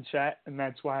a lot in chat, and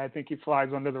that's why I think he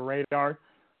flies under the radar.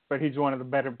 But he's one of the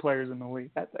better players in the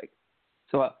league, I think.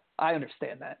 So I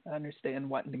understand that. I understand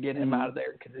wanting to get him out of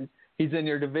there because he's in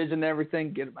your division and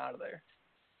everything. Get him out of there.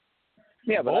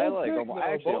 Yeah, but I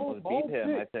actually almost beat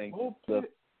him. I think. Go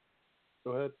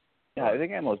ahead. Yeah, I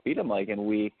think I almost beat him in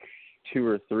week 2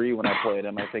 or 3 when I played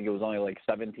him. I think it was only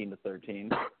 17-13.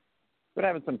 Been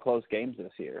having some close games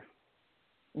this year.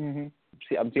 Mm-hmm.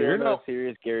 See, I'm feeling a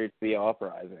serious Gary2theO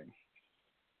uprising.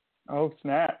 Oh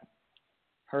snap!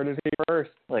 Heard it here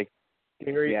first.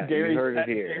 Gary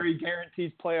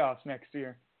guarantees playoffs next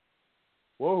year.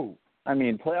 Whoa! I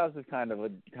mean, playoffs is kind of a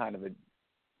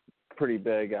pretty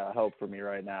big hope for me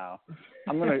right now.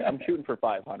 I'm shooting for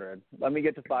 500. Let me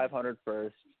get to 500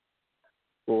 first.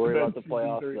 We'll worry about the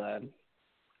playoffs then.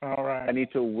 All right. I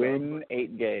need to win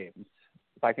 8 games.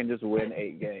 If I can just win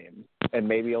 8 games, and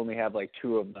maybe only have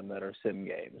 2 of them that are sim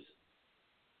games.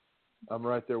 I'm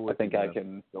right there with you. I think I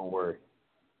can. Don't worry.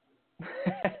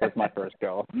 That's my first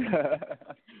goal.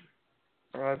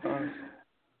 Right on.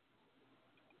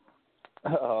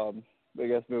 I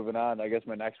guess moving on. I guess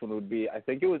my next one would be. I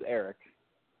think it was Eric.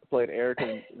 I played Eric,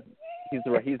 and he's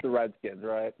the Redskins,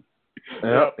 right?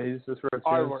 Yep. He's just Redskins.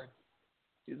 R word.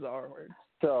 He's the R word.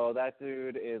 So that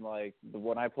dude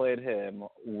when I played him,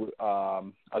 I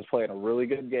was playing a really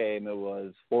good game. It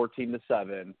was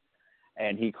 14-7,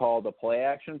 and he called a play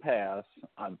action pass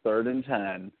on 3rd and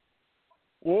 10.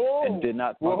 Whoa! And did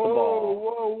not punt the ball.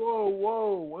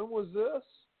 Whoa! When was this?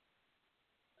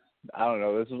 I don't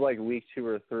know. This was week 2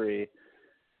 or 3.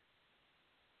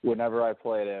 Whenever I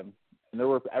played him, and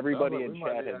everybody in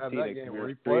chat had seen it because we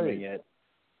were streaming it,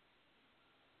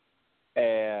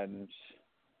 and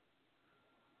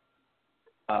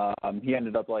he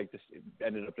ended up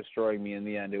destroying me in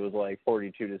the end. It was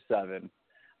 42-7,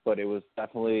 but it was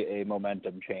definitely a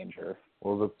momentum changer.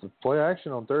 Well, the play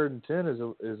action on 3rd and 10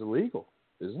 is illegal,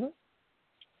 isn't it?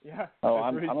 Yeah. Oh,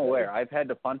 I'm aware. I've had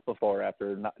to punt before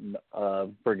after not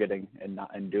forgetting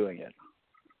and doing it.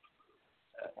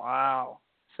 Wow.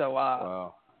 So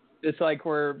wow. It's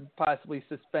we're possibly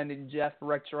suspending Jeff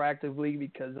retroactively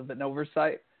because of an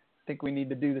oversight. I think we need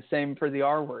to do the same for the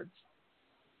R words.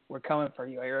 We're coming for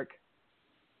you, Eric.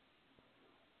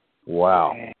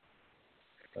 Wow.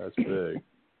 That's big.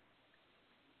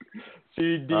 So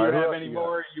do you have any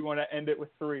more, or you want to end it with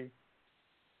 3?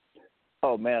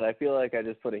 Oh, man, I feel like I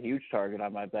just put a huge target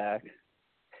on my back.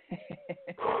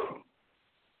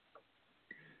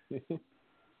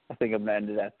 I think I'm gonna end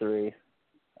it at 3.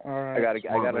 All right. I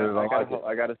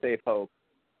gotta save hope.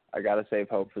 I gotta save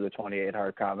hope for the 28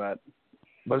 heart comment.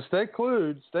 But stay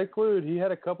clued. Stay clued. He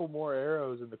had a couple more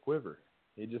arrows in the quiver.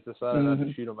 He just decided not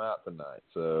to shoot them out tonight.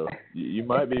 So you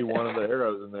might be one of the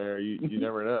arrows in there. You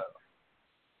never know.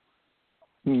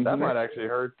 That might actually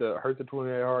hurt the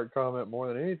 28 heart comment more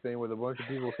than anything, with a bunch of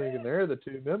people thinking they're the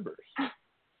 2 members.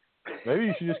 Maybe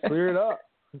you should just clear it up.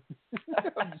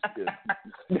 I'm just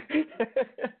kidding.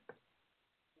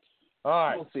 All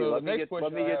right. We'll see. So Let me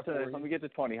get to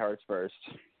 20 hearts first.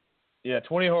 Yeah,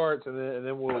 20 hearts, and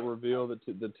then we'll reveal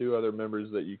the 2 other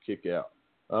members that you kick out.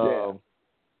 All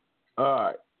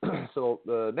right. So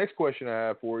the next question I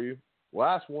have for you,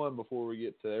 last one before we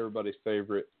get to everybody's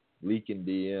favorite leaking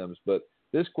DMs, but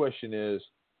this question is,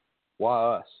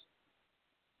 why us?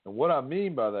 And what I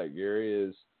mean by that, Gary,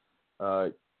 is,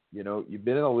 you've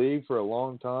been in the league for a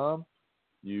long time.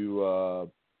 You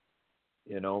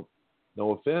no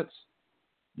offense,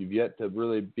 you've yet to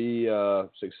really be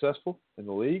successful in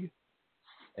the league.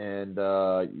 And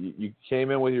you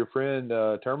came in with your friend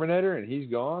Terminator, and he's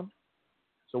gone.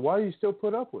 So why do you still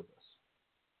put up with us?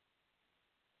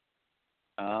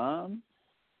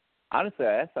 Honestly,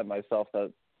 I asked that myself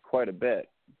quite a bit.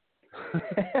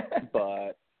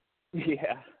 But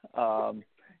yeah,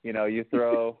 you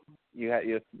throw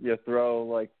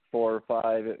like 4 or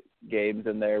 5 games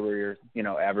in there where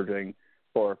you're averaging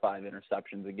 4 or 5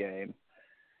 interceptions a game.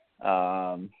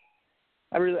 I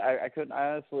couldn't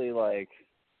honestly, like,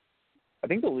 I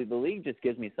think the league just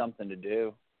gives me something to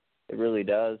do. It really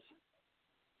does.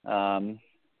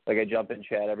 Like, I jump in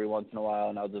chat every once in a while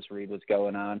and I'll just read what's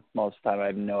going on. Most of the time I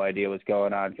have no idea what's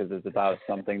going on because it's about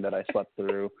something that I slept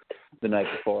through the night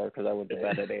before because I went to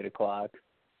bed at 8 o'clock.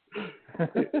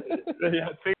 Yeah,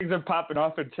 things are popping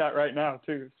off in chat right now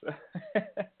too. So.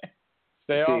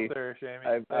 Stay off there,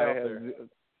 Shammy. Stay off there.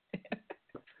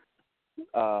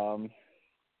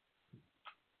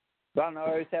 But I don't know, I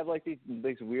always have like these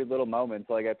weird little moments.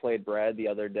 Like, I played Brad the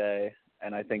other day,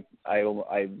 and I think I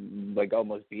like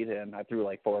almost beat him. I threw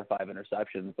like 4 or 5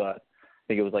 interceptions, but I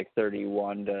think it was like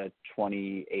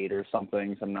 31-28 or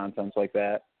something, some nonsense like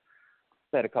that.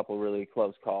 I had a couple really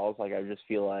close calls. Like, I just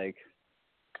feel like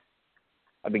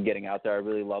I've been getting out there. I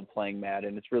really love playing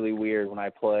Madden. It's really weird when I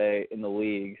play in the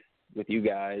league with you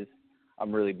guys,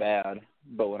 I'm really bad.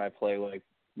 But when I play like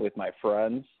with my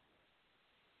friends,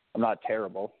 I'm not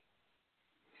terrible.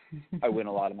 I win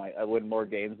more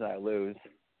games than I lose.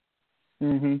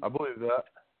 I believe that.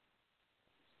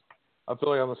 I feel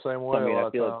like I'm the same way. I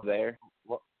feel it's there.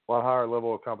 A lot higher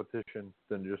level of competition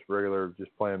than just regular,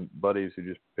 playing buddies who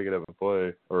just pick it up and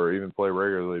play, or even play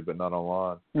regularly but not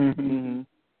online.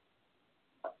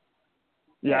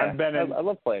 Yeah, I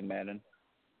love playing Madden.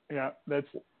 Yeah, that's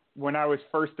when I was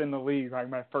first in the league. Like,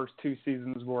 my first 2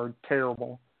 seasons were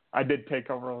terrible. I did take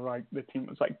over, like, the team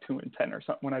was like 2-10 or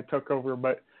something when I took over,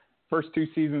 but first 2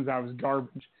 seasons I was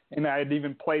garbage. And I had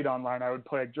even played online. I would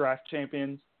play like Draft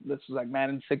Champions. This was like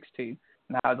Madden 16.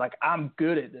 And I was like, I'm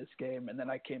good at this game. And then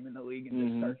I came in the league and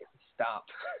just started to stop.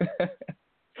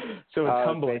 So it's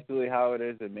humbling. That's basically how it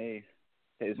is for me.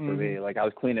 Like, I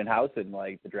was cleaning house in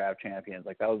like the Draft Champions.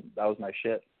 Like, that was my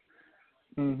shit.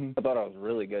 I thought I was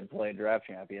really good playing Draft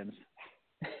Champions.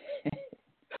 It's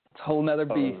a whole nother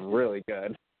beast. I was really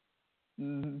good.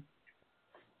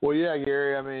 Well, yeah,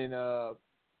 Gary. I mean,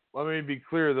 let me be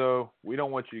clear though. We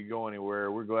don't want you to go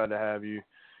anywhere. We're glad to have you.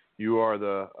 You are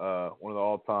the one of the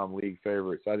all-time league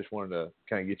favorites. I just wanted to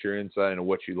kind of get your insight into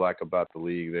what you like about the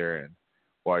league there and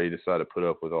why you decided to put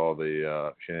up with all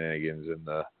the shenanigans and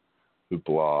the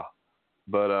hoopla.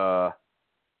 But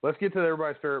let's get to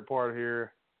everybody's favorite part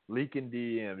here, leaking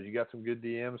DMs. You got some good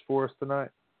DMs for us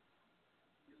tonight?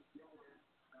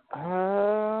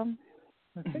 I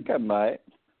think I might.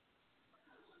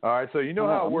 All right, so you know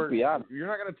how it works. Yeah. You're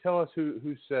not going to tell us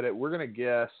who said it. We're going to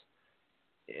guess.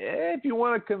 If you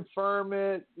want to confirm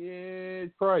it,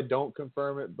 probably don't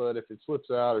confirm it. But if it slips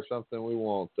out or something, we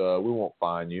won't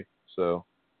fine you. So.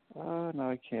 No,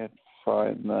 I can't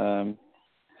find them.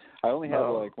 I only have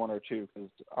like 1 or 2 because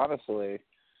honestly,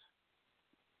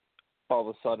 all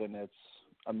of a sudden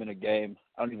I'm in a game.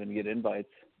 I don't even get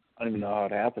invites. I don't even know how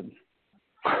it happens.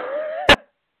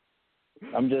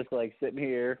 I'm just like sitting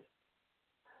here.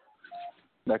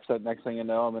 Next thing you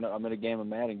know, I'm in a game of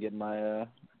Madden getting my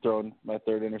throwing my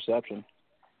 3rd interception.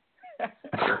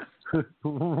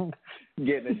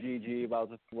 Getting a GG about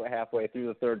halfway through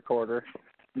the 3rd quarter.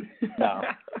 No.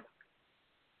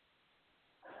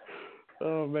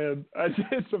 Oh man, I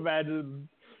just imagine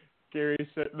Gary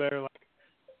sitting there like,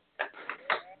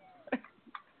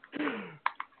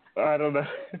 I don't know,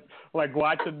 like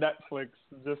watching Netflix,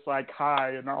 just like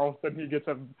high, and all of a sudden he gets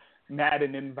a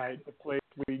Madden invite to play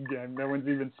this league game. No one's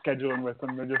even scheduling with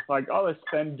him. They're just like, oh, let's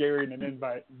send Gary an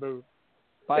invite. Boom.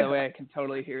 By the way, I can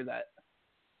totally hear that.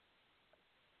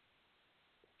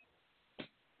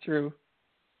 True.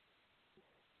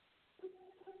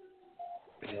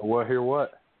 Well, hear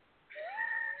what?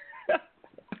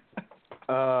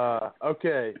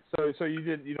 Okay. So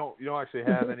you don't actually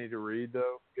have any to read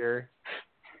though, Gary?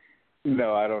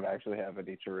 No, I don't actually have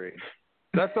any to read.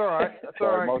 That's all right. That's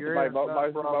all right, Most Gary.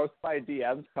 of my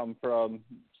DMs come from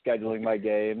scheduling my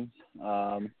games.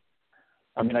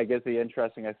 I mean, I guess the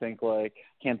interesting, I think, like,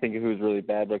 can't think of who's really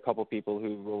bad, but a couple people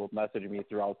who will message me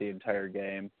throughout the entire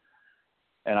game.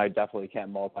 And I definitely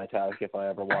can't multitask if I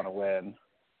ever want to win.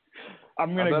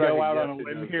 I'm gonna go out on a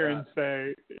limb here and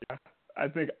say, yeah, I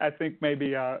think maybe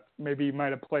you might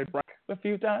have played Rack a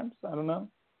few times. I don't know.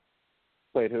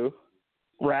 Played who?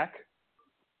 Rack.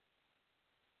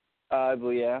 But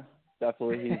yeah,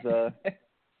 definitely.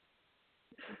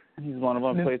 He's one of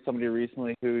them. I played somebody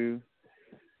recently who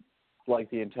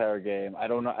liked the entire game. I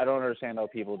don't understand how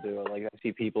people do it. Like, I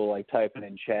see people like typing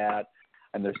in chat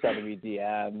and they're sending me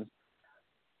DMs,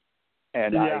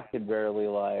 and I can barely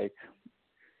like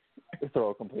throw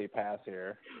a complete pass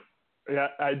here. Yeah,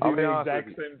 I do the exact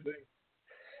same thing.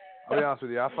 I'll be honest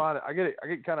with you. I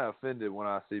get kind of offended when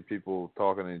I see people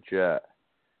talking in chat.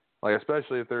 Like,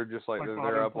 especially if they're just like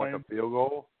they're up like a field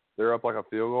goal. They're up like a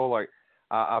field goal. Like,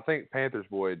 I think Panthers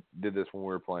boy did this when we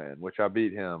were playing, which I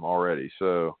beat him already,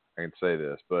 so I can say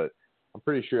this. But I'm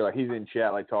pretty sure like he's in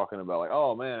chat like talking about like,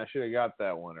 oh man, I should have got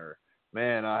that one, or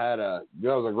man, that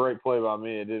was a great play by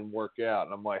me. It didn't work out.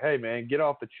 And I'm like, hey man, get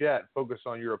off the chat and focus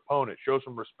on your opponent. Show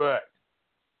some respect.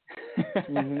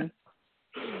 Mm-hmm.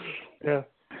 Yeah.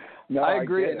 No, I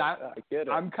agree, and I get it.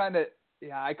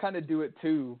 I kind of do it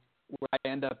too, where I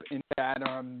end up in chat or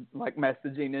I'm like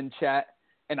messaging in chat,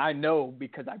 and I know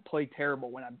because I play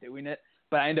terrible when I'm doing it,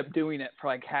 but I end up doing it for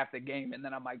like half the game, and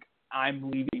then I'm like, I'm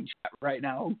leaving chat right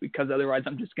now because otherwise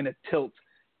I'm just gonna tilt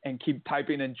and keep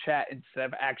typing in chat instead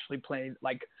of actually playing.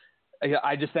 Like,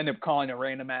 I just end up calling a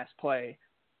random ass play,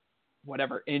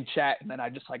 whatever, in chat, and then I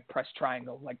just like press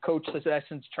triangle, like Coach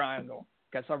Sessions triangle.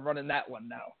 Guess I'm running that one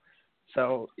now.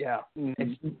 So yeah,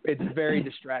 it's very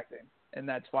distracting, and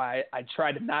that's why I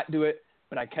try to not do it.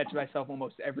 But I catch myself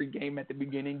almost every game at the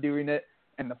beginning doing it,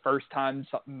 and the first time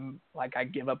something like I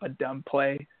give up a dumb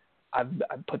play, I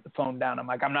put the phone down. I'm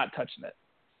like, I'm not touching it.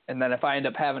 And then if I end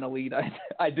up having a lead,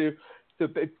 I do. So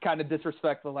it's kind of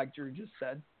disrespectful, like Drew just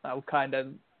said. I'll kind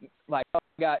of like, I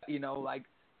got like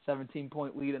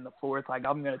 17-point lead in the fourth. Like,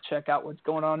 I'm gonna check out what's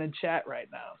going on in chat right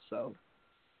now. So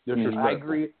I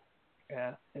agree.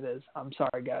 Yeah, it is. I'm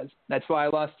sorry, guys. That's why I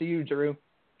lost to you, Drew.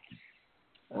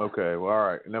 Okay, well, all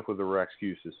right. Enough with the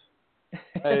excuses.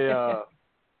 Hey,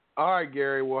 all right,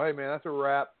 Gary. Well, hey, man, that's a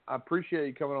wrap. I appreciate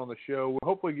you coming on the show. We'll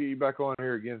hopefully get you back on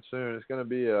here again soon. It's going to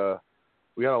be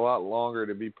we got a lot longer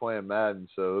to be playing Madden,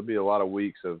 so there'll be a lot of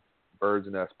weeks of Birds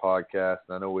and Nest podcast,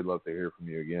 and I know we'd love to hear from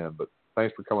you again. But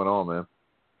thanks for coming on, man.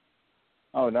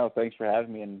 Oh, no, thanks for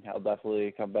having me, and I'll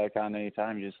definitely come back on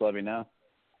anytime. You just let me know.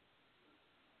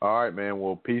 All right, man.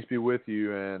 Well, peace be with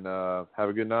you, and have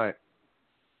a good night.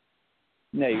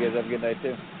 Yeah, you guys have a good night,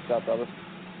 too. What's up, brother?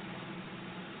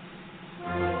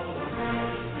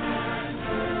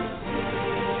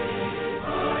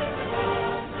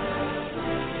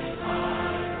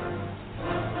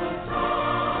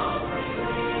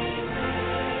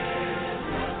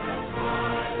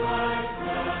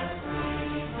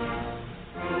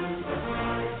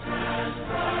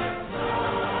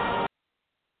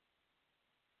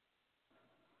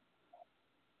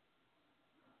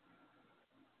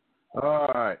 All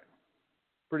right.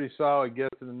 Pretty solid guess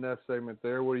in the Nest segment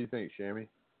there. What do you think, Shammy?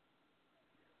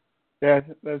 Yeah,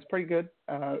 that's pretty good.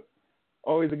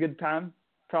 Always a good time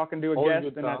talking to a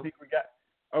guest, and I think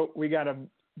we got a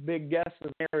big guest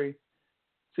with Mary.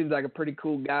 Seems like a pretty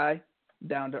cool guy,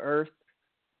 down to earth.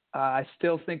 I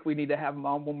still think we need to have him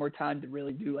on one more time to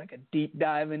really do like a deep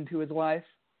dive into his life,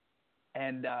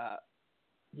 and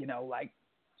like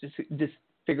just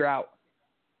figure out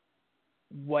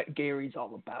what Gary's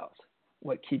all about,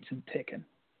 what keeps him ticking.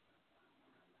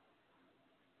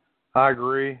 I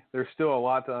agree. There's still a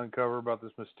lot to uncover about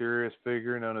this mysterious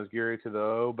figure known as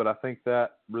Gary2theO, but I think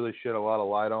that really shed a lot of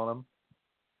light on him.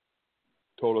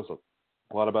 Told us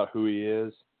a lot about who he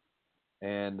is,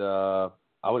 and I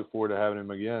look forward to having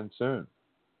him again soon.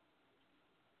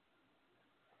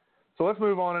 So let's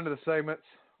move on into the segments.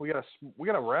 We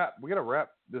gotta wrap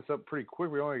this up pretty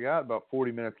quick. We only got about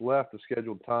 40 minutes left of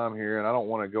scheduled time here, and I don't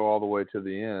want to go all the way to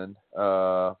the end.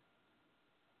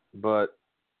 But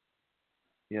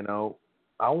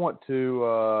I want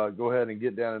to go ahead and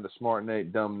get down into Smart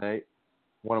Nate, Dumb Nate,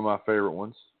 one of my favorite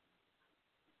ones.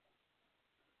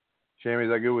 Shammy,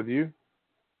 is that good with you?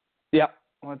 Yep.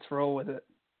 Let's roll with it.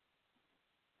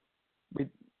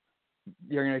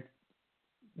 You're going to...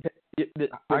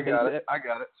 I got it.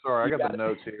 Sorry, I got the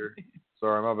notes here.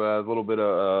 Sorry, my bad. A little bit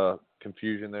of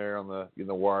confusion there on getting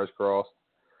the wires crossed.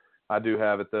 I do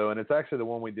have it, though, and it's actually the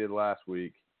one we did last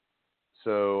week.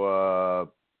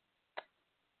 So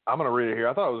I'm going to read it here.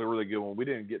 I thought it was a really good one. We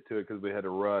didn't get to it because we had to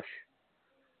rush.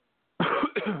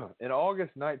 In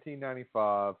August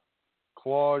 1995,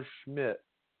 Klaus Schmidt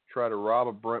tried to rob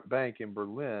a bank in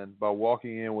Berlin by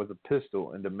walking in with a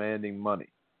pistol and demanding money.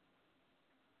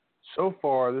 So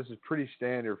far, this is pretty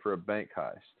standard for a bank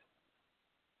heist.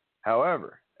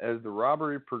 However, as the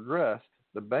robbery progressed,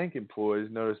 the bank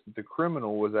employees noticed that the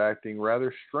criminal was acting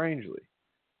rather strangely.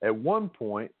 At one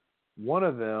point, one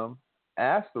of them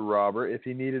asked the robber if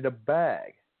he needed a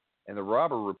bag, and the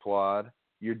robber replied,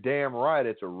 "You're damn right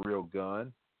it's a real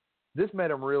gun." This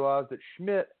made him realize that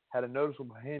Schmidt had a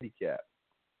noticeable handicap.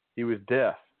 He was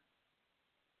deaf.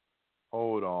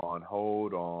 Hold on.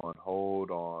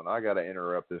 I got to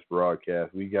interrupt this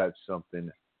broadcast. We got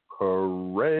something crazy.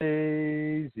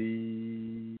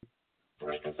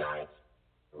 Freakazoids,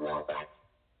 robots,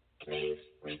 please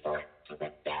report to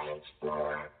the dance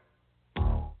floor.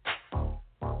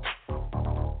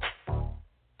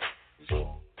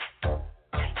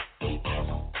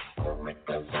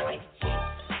 Freakazoids.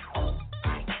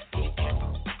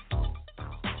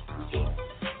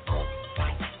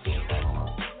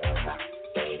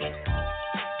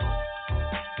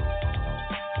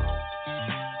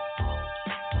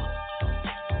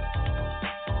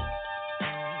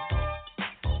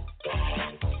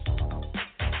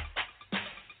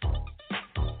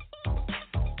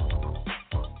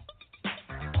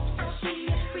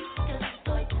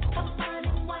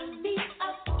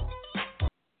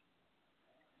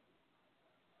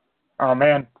 Oh,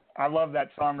 man. I love that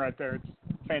song right there. It's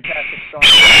a fantastic song.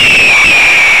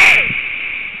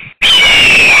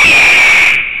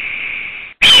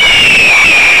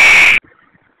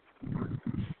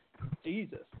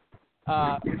 Jesus.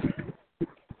 I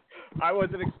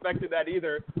wasn't expecting that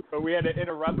either, but we had to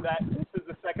interrupt that. This is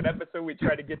the second episode we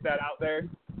tried to get that out there,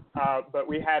 but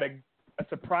we had a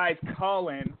surprise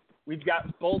call-in. We've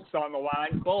got Bolts on the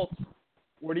line. Bolts,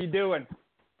 what are you doing?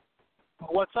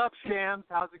 What's up, Shams?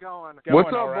 How's it going? What's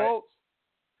up, all right. Bolts?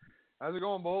 How's it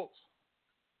going, Bolts?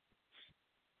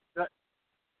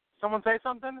 Someone say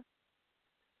something?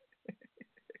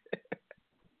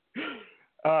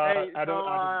 I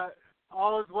don't.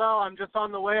 All is well. I'm just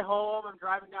on the way home. I'm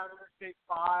driving down Interstate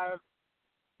 5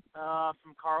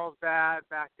 from Carlsbad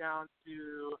back down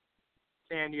to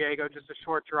San Diego. Just a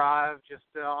short drive, just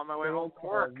on my way home from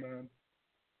work. Man.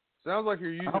 Sounds like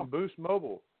you're using Boost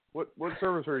Mobile. What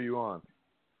service are you on?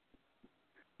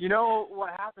 You know what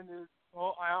happened is,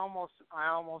 well, I almost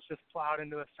just plowed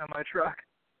into a semi truck.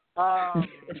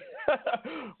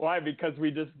 Why? Because we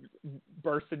just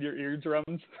bursted your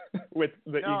eardrums with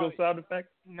the Eagle sound effect?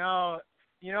 No.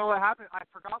 You know what happened? I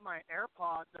forgot my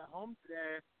AirPods at home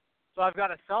today, so I've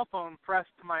got a cell phone pressed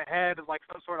to my head like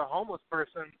some sort of homeless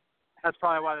person. That's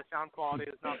probably why the sound quality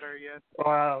is not very good.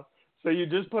 Wow. So you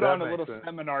just put on a little sense.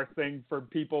 seminar thing for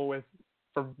people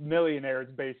for millionaires,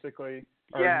 basically.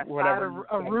 Yeah, whatever.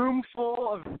 I had a room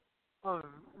full of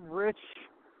rich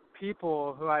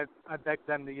people who I begged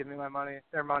them to give me their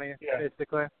money,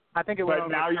 basically. I think it went But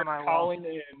over now you're my calling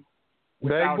in Bag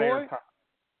without boy? AirPods.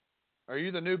 Are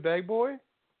you the new bag boy?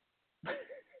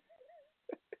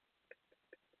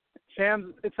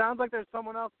 Shams, it sounds like there's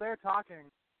someone else there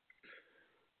talking.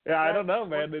 Yeah, I don't know,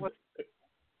 man.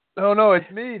 Oh, no,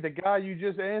 it's me, the guy you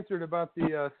just answered about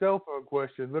the cell phone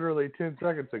question literally 10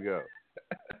 seconds ago.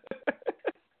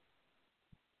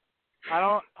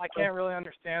 I can't really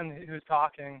understand who's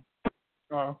talking.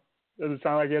 Oh, does it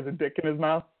sound like he has a dick in his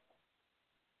mouth?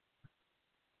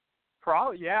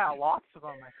 Probably, yeah, lots of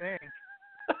them, I think.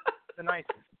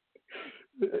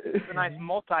 It's a nice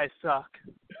multi-suck.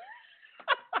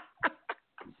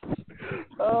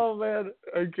 Oh, man.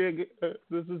 I can't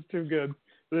this is too good.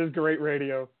 This is great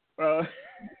radio.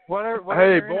 What are Hey,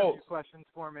 your interview Bolts. questions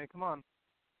for me? Come on.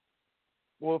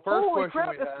 Well, the first Holy question crap,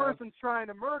 we this have, person's trying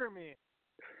to murder me.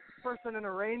 This person in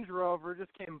a Range Rover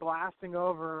just came blasting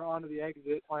over onto the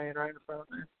exit lane right in front of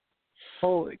me.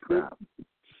 Holy crap.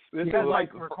 This You guys is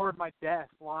like record my death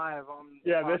live on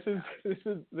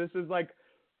this is like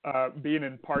being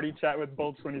in party chat with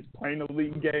Bolts when he's playing a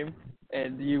league game,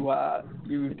 and you like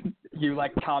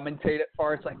commentate it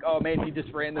for us, like, oh man, he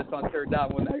just ran this on third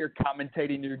down. Well, now you're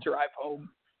commentating your drive home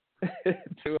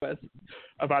to us.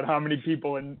 about how many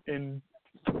people in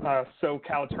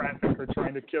SoCal traffic are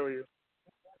trying to kill you.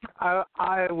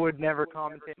 I would never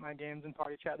commentate my games in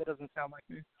party chat. That doesn't sound like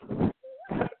me.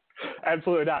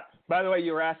 Absolutely not. By the way,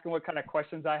 you were asking what kind of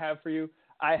questions I have for you.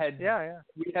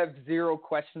 We have 0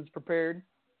 questions prepared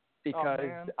because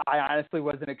I honestly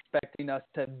wasn't expecting us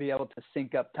to be able to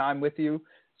sync up time with you.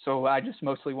 So I just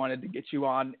mostly wanted to get you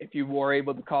on if you were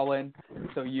able to call in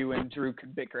so you and Drew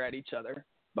could bicker at each other.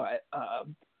 But I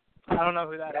don't know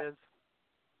who that is.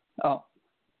 Oh.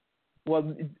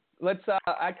 Well, let's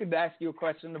I could ask you a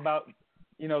question about,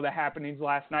 the happenings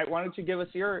last night. Why don't you give us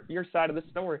your side of the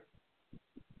story?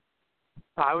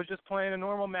 I was just playing a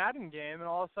normal Madden game, and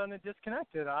all of a sudden it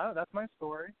disconnected. That's my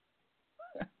story.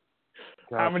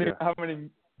 Gotcha.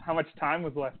 How much time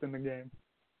was left in the game?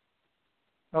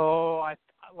 Oh,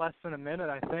 less than a minute,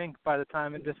 I think, by the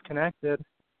time it disconnected.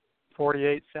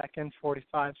 48 seconds,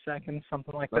 45 seconds,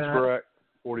 something like that. That's correct.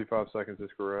 45 seconds is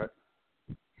correct.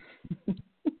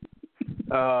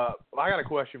 I got a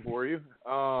question for you.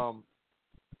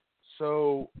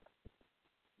 So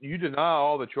you deny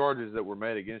all the charges that were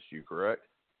made against you, correct?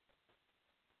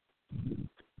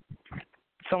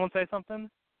 Someone say something?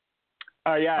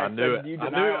 Yeah, I knew it.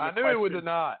 I knew he would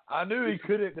deny. I knew he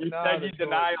couldn't deny. You said you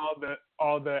deny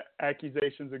all the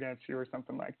accusations against you or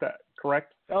something like that,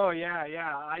 correct? Oh yeah.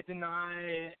 I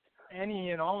deny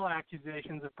any and all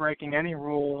accusations of breaking any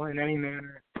rule in any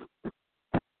manner.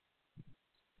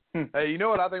 Hey, you know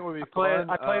what I think would be fun?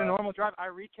 I played a normal drive. I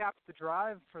recapped the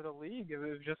drive for the league. It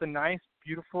was just a nice,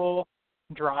 beautiful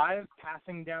drive,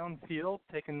 passing downfield,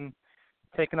 taking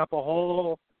up a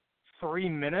whole 3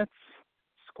 minutes,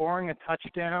 scoring a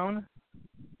touchdown.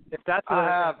 If that's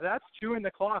chewing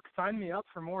the clock, sign me up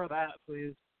for more of that,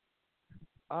 please.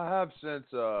 I have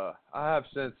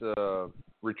since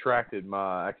retracted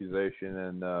my accusation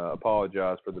and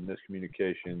apologized for the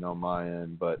miscommunication on my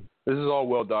end. But this is all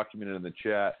well documented in the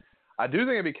chat. I do think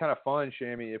it'd be kind of fun,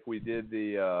 Shammy, if we did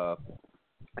the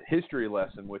history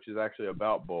lesson, which is actually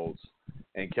about Bolts,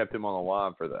 and kept him on the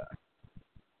line for that.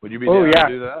 Would you be down to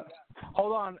do that?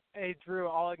 Hold on, hey Drew,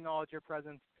 I'll acknowledge your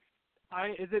presence.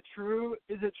 Is it true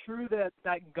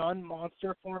that gun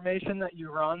monster formation that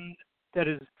you run that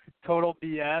is total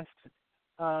BS?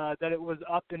 That it was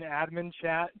up in admin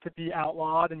chat to be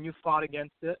outlawed, and you fought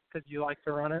against it because you like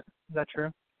to run it. Is that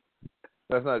true?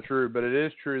 That's not true, but it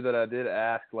is true that I did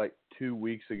ask like 2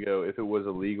 weeks ago if it was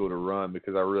illegal to run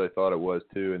because I really thought it was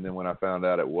too, and then when I found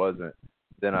out it wasn't,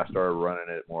 then I started running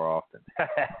it more often.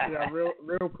 Yeah,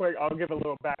 real quick, I'll give a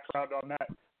little background on that.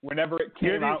 Whenever it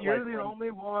came out, you're the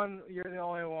only one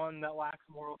that lacks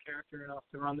moral character enough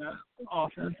to run that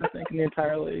offense, I think, in the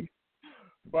entire league.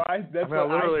 Well, I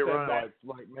literally run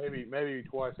like maybe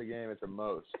twice a game at the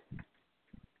most.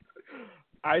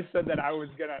 I said that I was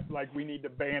gonna we need to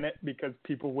ban it because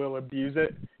people will abuse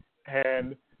it,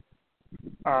 and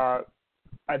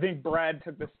I think Brad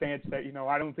took the stance that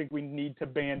I don't think we need to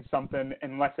ban something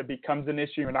unless it becomes an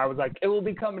issue, and I was like, it will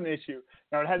become an issue.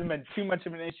 Now it hasn't been too much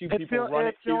of an issue. People run it.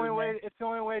 It's the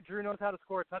only way Drew knows how to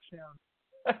score a touchdown.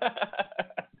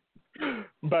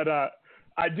 But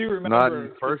I do remember not in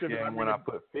the first game when I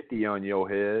put 50 on your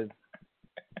head.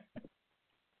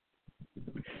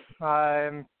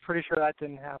 I'm pretty sure that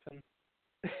didn't happen.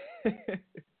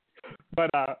 But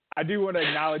I do want to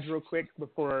acknowledge real quick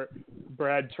before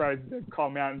Brad tries to call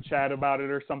me out and chat about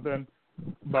it or something.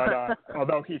 But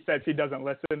although he says he doesn't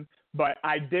listen, but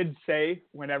I did say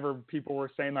whenever people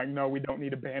were saying no, we don't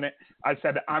need to ban it, I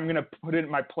said I'm going to put it in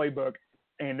my playbook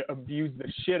and abuse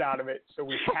the shit out of it, so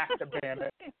we have to ban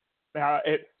it. Now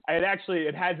it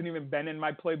hasn't even been in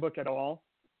my playbook at all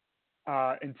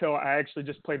until I actually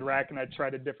just played Rack and I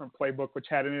tried a different playbook which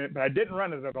had it in it, but I didn't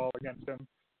run it at all against him.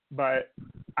 But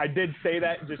I did say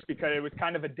that just because it was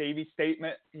kind of a Davey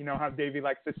statement. You know how Davey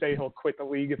likes to say he'll quit the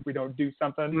league if we don't do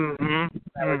something? Mm-hmm.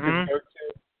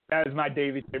 That was my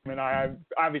Davey statement. I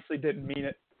obviously didn't mean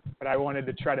it, but I wanted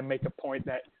to try to make a point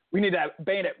that we need to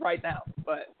ban it right now.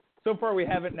 But so far we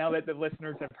haven't. Now that the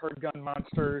listeners have heard Gun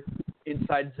Monster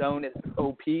Inside Zone is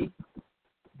OP,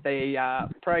 they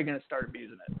probably going to start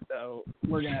abusing it. So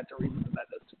we're going to have to revisit that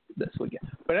this weekend.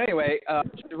 But anyway,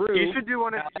 Drew, you should do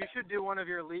one of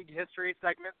your league history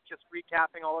segments, just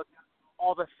recapping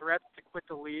all the threats to quit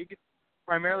the league,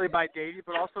 primarily by Davey,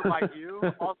 but also by you,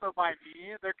 also by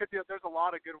me. There's a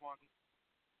lot of good ones.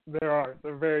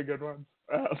 They're very good ones.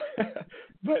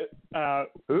 But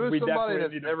who is somebody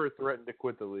that's never threatened to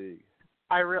quit the league?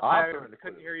 I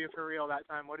couldn't hear you for real that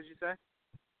time. What did you say?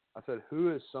 I said,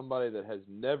 who is somebody that has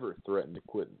never threatened to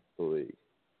quit the league?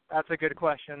 That's a good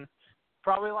question.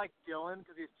 Probably like Dylan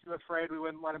because he's too afraid we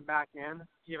wouldn't let him back in,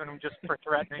 even just for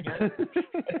threatening it.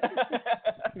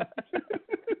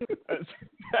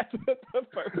 That's the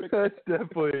perfect. That's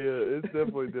definitely it. It's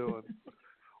definitely Dylan.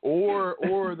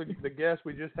 Or the guest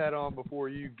we just had on before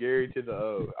you,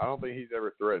 Gary2theO. I don't think he's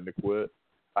ever threatened to quit.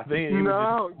 I think he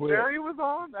was just quit. Gary was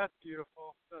on. That's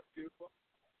beautiful.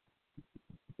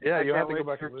 Yeah, you'll have to wait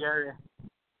go back and listen. Gary.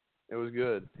 It was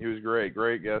good. He was great.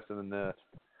 Great guest in the nest.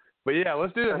 But yeah,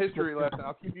 let's do the history lesson.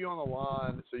 I'll keep you on the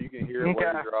line so you can hear while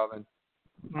you're driving.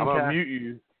 I'm gonna mute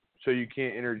you so you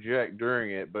can't interject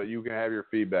during it, but you can have your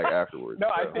feedback afterwards. No,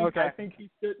 I think he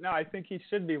should. No, I think he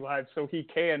should be live so he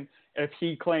can. If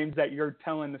he claims that you're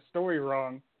telling the story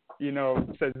wrong,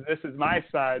 says this is my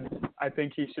side, I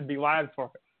think he should be live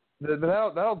for it.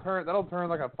 That'll turn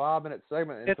like a 5-minute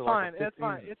segment into It's fine. like a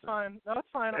 15 It's fine. No, it's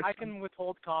fine. I can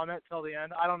withhold comment till the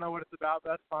end. I don't know what it's about,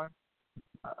 but that's fine.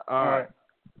 All right.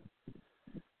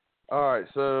 All right,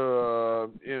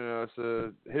 so it's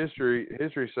a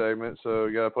history segment, so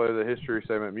you gotta play the history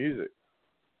segment music.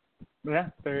 Yeah,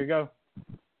 there you go.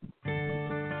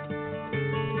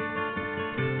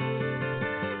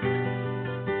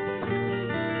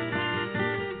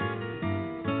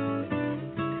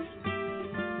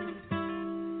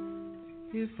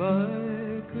 If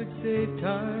I could save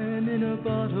time in a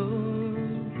bottle,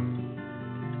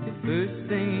 the first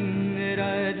thing that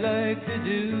I'd like to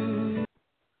do.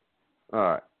 All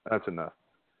right, that's enough.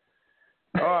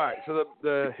 All right, so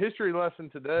the history lesson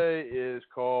today is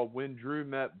called When Drew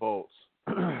Met Bolts.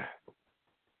 And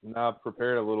I've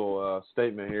prepared a little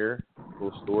statement here, a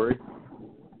little story.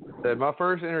 It said, my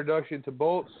first introduction to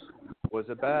Bolts was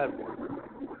a bad one.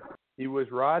 He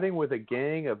was riding with a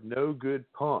gang of no-good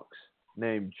punks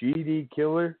named GD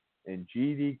Killer and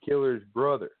GD Killer's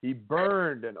brother. He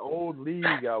burned an old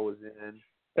league I was in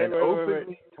and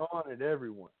openly taunted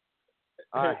everyone.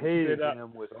 I hated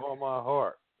him with all my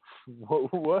heart.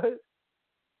 What?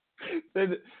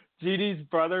 Did GD's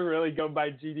brother really go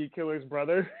by GD Killer's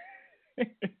brother?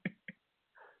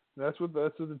 That's what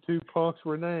the two punks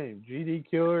were named, GD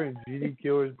Killer and GD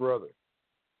Killer's brother.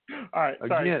 All right,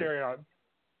 sorry, carry on.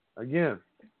 Again,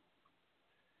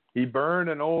 he burned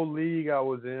an old league I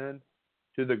was in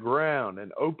to the ground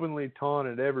and openly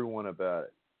taunted everyone about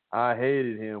it. I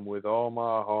hated him with all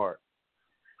my heart.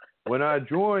 When I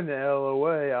joined the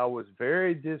LoA, I was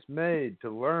very dismayed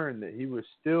to learn that he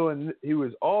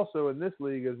was also in this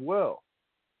league as well.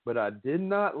 But I did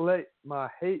not let my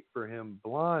hate for him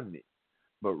blind me,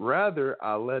 but rather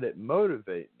I let it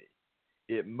motivate me.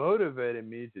 It motivated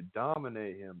me to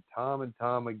dominate him time and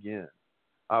time again.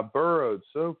 I burrowed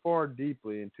so far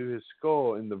deeply into his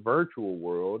skull in the virtual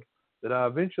world that I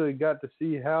eventually got to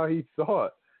see how he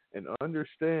thought and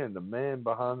understand the man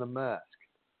behind the mask.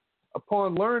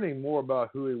 Upon learning more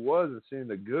about who he was and seeing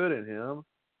the good in him,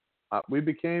 we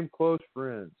became close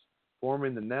friends,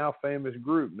 forming the now famous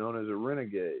group known as the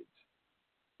Renegades.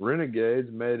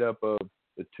 Renegades made up of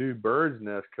the two Bird's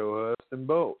Nest co-hosts and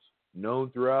Bolts, known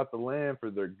throughout the land for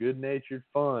their good-natured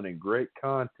fun and great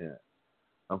content.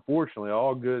 Unfortunately,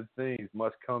 all good things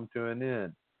must come to an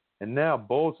end, and now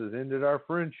Bolts has ended our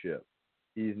friendship.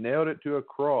 He's nailed it to a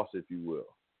cross, if you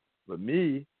will. But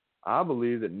me, I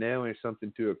believe that nailing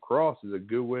something to a cross is a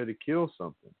good way to kill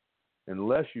something,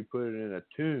 unless you put it in a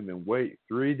tomb and wait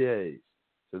 3 days.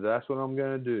 So that's what I'm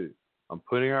going to do. I'm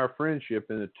putting our friendship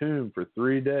in a tomb for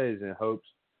 3 days in hopes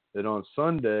that on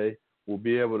Sunday we'll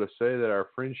be able to say that our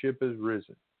friendship has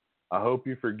risen. I hope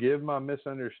you forgive my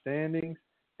misunderstandings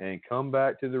and come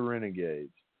back to the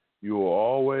Renegades. You will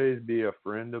always be a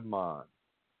friend of mine.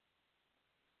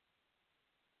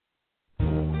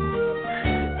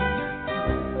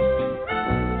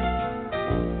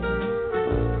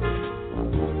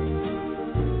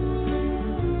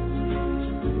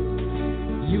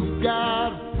 You've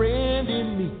got a friend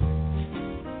in me.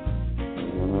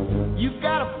 You've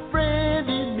got a friend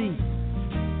in me.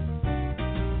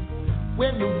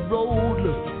 When the road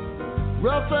looks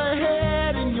rough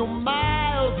ahead and you're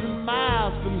miles and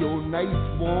miles from your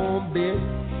nice warm bed,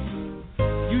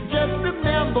 you just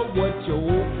remember what your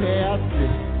old past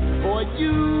did. Boy,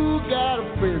 you got a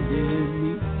friend in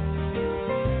me.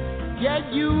 Yeah,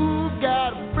 you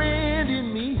got a friend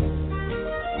in me.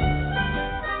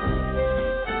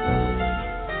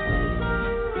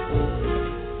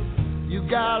 You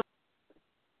got.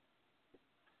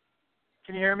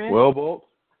 Can you hear me? Well, Bolt?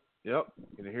 Yep,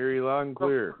 can hear you loud and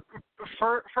clear.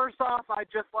 First off, I'd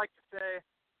just like to say,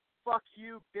 fuck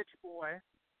you, bitch boy.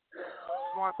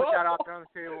 Just want to put that out there on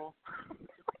the table.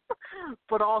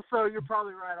 But also, you're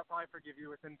probably right. I'll probably forgive you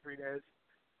within 3 days.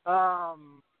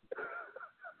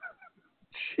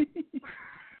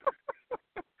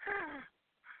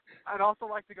 I'd also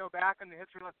like to go back in the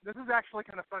history lesson. This is actually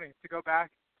kind of funny to go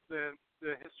back to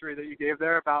the history that you gave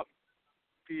there about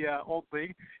the old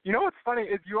league. You know what's funny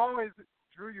is you always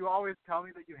tell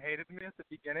me that you hated me at the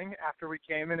beginning after we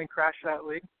came in and crashed that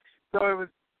league. So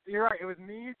you're right, it was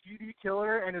me, GD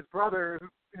Killer, and his brother.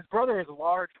 His brother is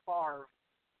Large Favre.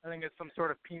 I think it's some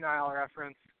sort of penile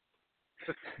reference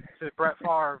to Brett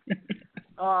Favre.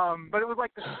 But it was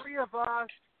like the three of us.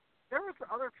 There were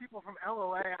other people from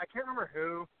LoA. I can't remember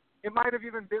who. It might have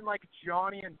even been like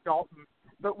Johnny and Dalton.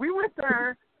 But we went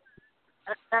there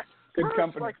at Good first,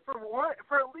 company. like for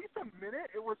at least a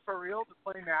minute, it was for real to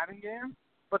play Madden game.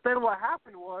 But then what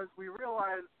happened was we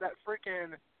realized that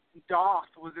freaking Doth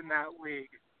was in that league.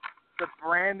 The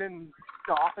Brandon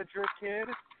Dothager kid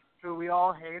who we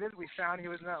all hated. We found he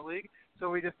was in that league, so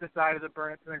we just decided to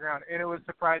burn it to the ground, and it was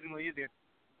surprisingly easy.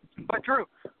 But Drew,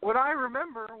 what I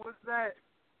remember was that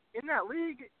in that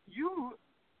league, you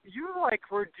like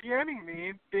were DMing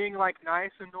me, being like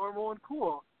nice and normal and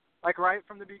cool, like right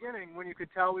from the beginning when you could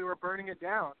tell we were burning it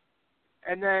down,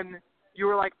 and then you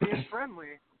were like being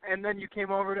friendly, and then you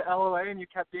came over to LoA and you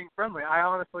kept being friendly. I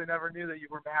honestly never knew that you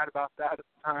were mad about that at the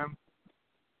time.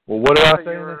 Well, what did I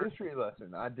say in the history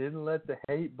lesson? I didn't let the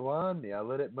hate blind me. I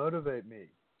let it motivate me.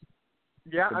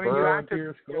 Yeah, I mean, I'm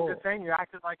just saying you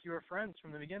acted like you were friends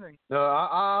from the beginning. No, I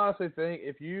honestly think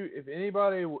if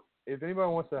anybody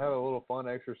wants to have a little fun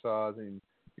exercising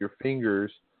your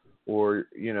fingers, or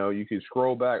you could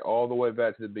scroll back all the way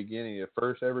back to the beginning, the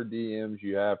first ever DMs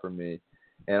you have from me,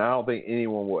 and I don't think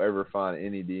anyone will ever find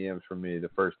any DMs from me, the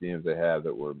first DMs they have,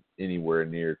 that were anywhere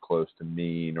near close to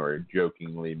mean or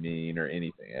jokingly mean or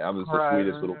anything. I was the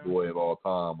sweetest little boy of all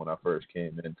time when I first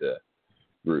came into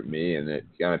Group Me, and it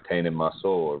kind of tainted my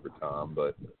soul over time.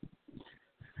 But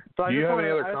so do you have any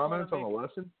other comments on the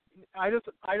lesson? I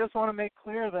just want to make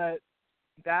clear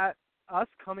that us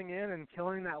coming in and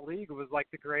killing that league was like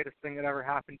the greatest thing that ever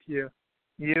happened to you.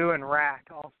 You and Rack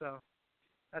also.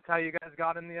 That's how you guys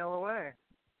got in the LoA.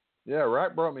 Yeah,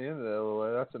 Rack brought me into the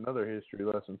LoA. That's another history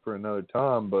lesson for another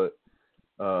time. But,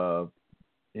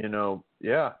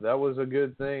 yeah, that was a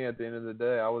good thing at the end of the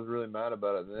day. I was really mad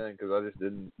about it then because I just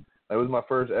didn't. It was my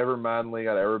first ever Madden League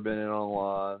I'd ever been in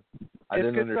online. I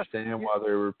didn't understand why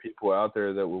there were people out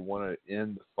there that would want to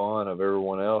end the fun of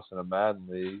everyone else in a Madden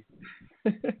League.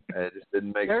 It just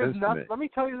didn't make sense to me. Let me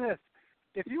tell you this.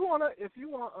 If you want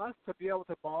us to be able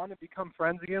to bond and become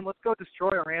friends again, let's go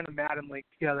destroy a random Madden League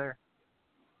together.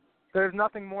 There's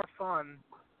nothing more fun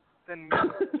than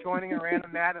joining a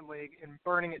random Madden League and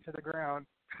burning it to the ground.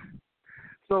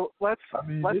 So let's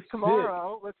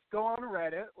tomorrow, let's go on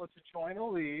Reddit, let's join a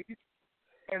league,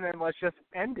 and then let's just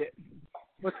end it.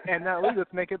 Let's end that league,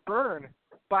 let's make it burn.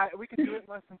 But we can do it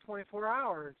in less than 24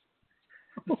 hours.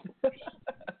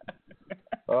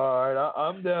 All right,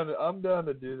 I'm down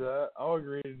to do that. I'll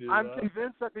agree to do that. I'm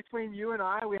convinced that between you and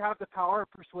I, we have the power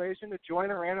of persuasion to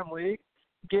join a random league,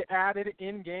 get added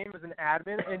in-game as an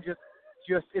admin, and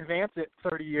just advance it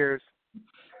 30 years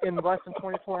in less than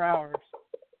 24 hours.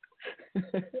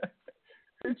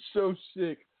 It's so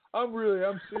sick. I'm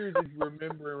seriously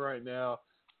remembering right now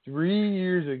 3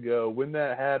 years ago when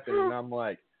that happened, and I'm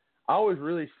like, I was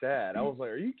really sad. I was like,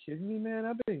 are you kidding me, man?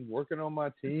 I've been working on my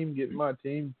team, getting my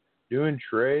team, doing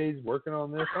trades, working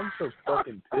on this. I'm so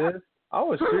fucking pissed. I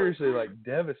was seriously like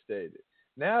devastated.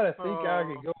 Now to think I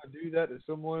could go and do that to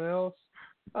someone else,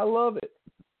 I love it.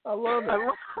 I love it. I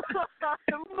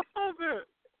love it.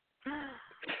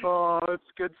 Oh, it's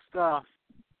good stuff.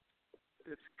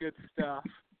 It's good stuff.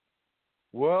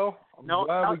 Well, I'm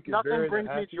glad we could nothing brings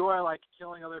me joy like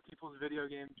killing other people's video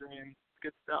game dreams.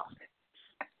 Good stuff.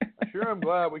 Sure, I'm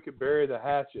glad we could bury the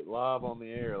hatchet live on the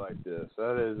air like this.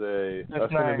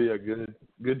 That's going to be a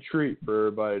good treat for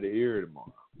everybody to hear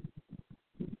tomorrow.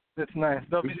 That's nice.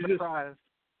 They'll be surprised.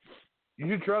 You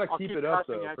should try to keep it up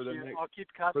though for the next. I'll keep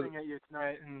cussing at you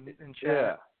tonight in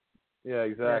chat. Yeah,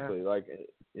 exactly.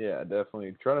 Yeah.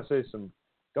 Definitely. Try to say some.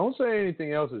 Don't say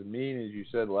anything else as mean as you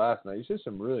said last night. You said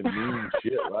some really mean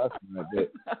shit last night.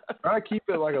 But try to keep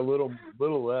it like a little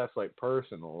less like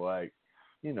personal. Like,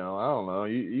 I don't know.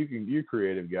 You're a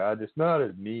creative guy, just not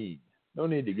as mean. No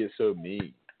need to get so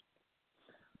mean.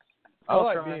 I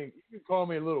like being. You can call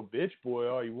me a little bitch boy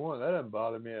all you want. That doesn't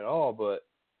bother me at all. But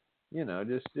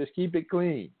just keep it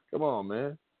clean. Come on,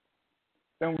 man.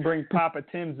 Don't bring Papa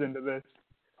Tim's into this.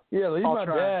 Yeah, leave my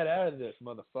dad out of this,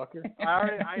 motherfucker.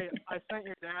 I sent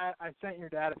your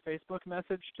dad a Facebook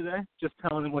message today, just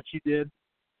telling him what you did.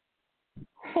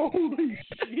 Holy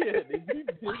shit! If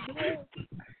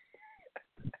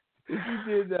you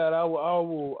did that, I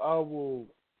will.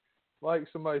 Like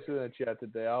somebody said in the chat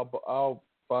today, I'll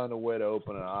find a way to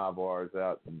open an iBars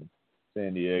out and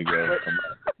San Diego.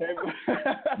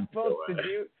 Folks,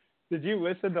 did you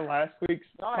listen to last week's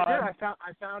No, pod? I did.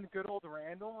 I found good old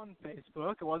Randall on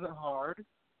Facebook. It wasn't hard.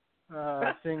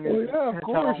 Seeing Of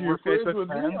course, you're friends with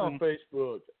me friends on and,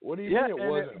 Facebook. What do you mean it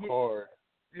wasn't hard?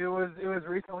 It was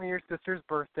recently your sister's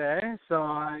birthday, so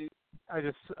I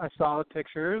saw the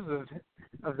pictures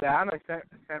of that, and I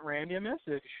sent Randy a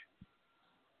message.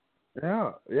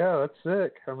 Yeah, that's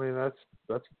sick. I mean,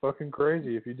 that's fucking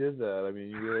crazy if you did that. I mean,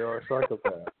 you really are a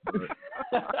psychopath.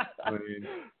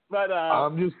 But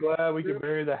I'm just glad we can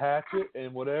bury the hatchet,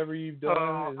 and whatever you've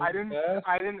done. I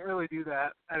didn't really do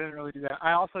that.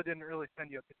 I also didn't really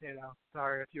send you a potato.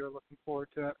 Sorry if you were looking forward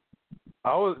to it.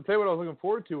 Tell you what I was looking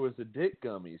forward to was the dick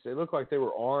gummies. They look like they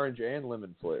were orange and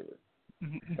lemon flavored.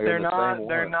 They're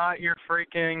not your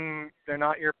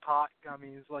pot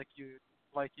gummies like you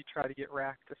try to get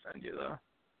Rack to send you though.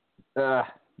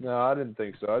 No, I didn't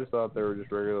think so. I just thought they were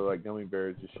just regular like gummy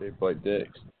bears just shaped like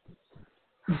dicks.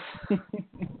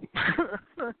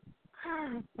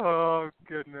 Oh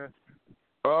goodness.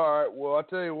 All right, well I'll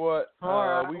tell you what.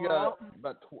 We got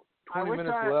about 20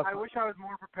 minutes left. I wish I was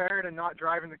more prepared and not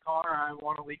driving the car. I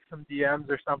want to leak some DMs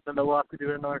or something, but we'll have to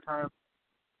do it another time.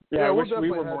 Yeah, I wish we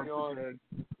were more prepared.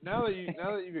 Now that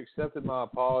you've accepted my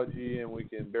apology and we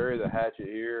can bury the hatchet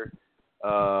here,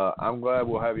 I'm glad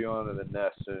we'll have you on in the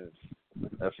nest soon,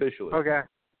 officially. Okay.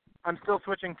 I'm still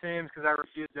switching teams because I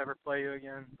refuse to ever play you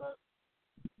again. But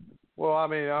well, I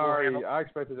mean, I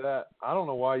expected that. I don't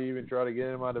know why you even tried to get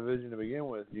in my division to begin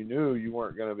with. You knew you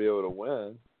weren't going to be able to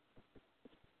win.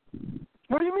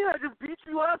 What do you mean? I just beat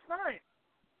you last night.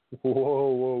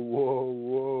 Whoa.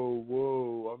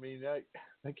 I mean, that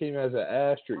came as an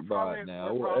asterisk by it now.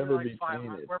 It will ever be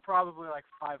painted. We're probably like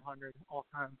 500 all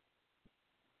time.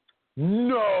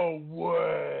 No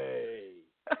way.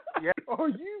 Yeah. Are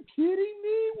you kidding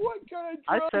me? What kind of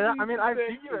drugs? I said that. I mean, I've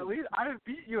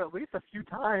beat you at least a few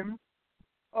times.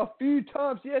 A few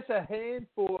times, yes, a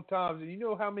handful of times. And you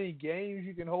know how many games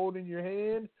you can hold in your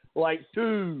hand? Like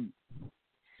 2.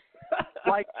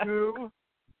 Like 2?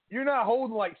 You're not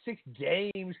holding like 6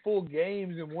 games, full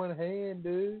games in one hand,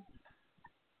 dude.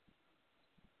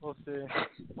 We'll see.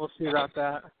 We'll see about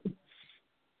that.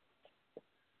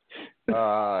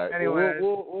 Anyway,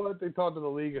 we'll let them talk to the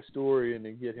league a story and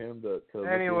then get him to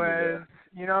anyways,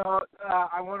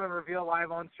 I want to reveal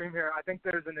live on stream here. I think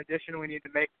there's an addition we need to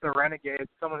make to the Renegade.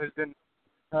 Someone who's been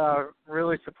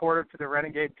really supportive to the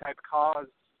Renegade type cause,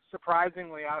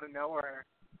 surprisingly out of nowhere.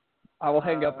 I will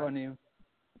hang up on you.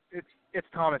 It's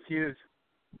Thomas Hughes.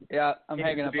 Yeah, I'm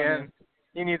hanging up on you.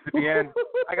 He needs to be in.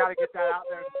 I got to get that out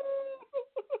there.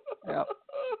 Yeah.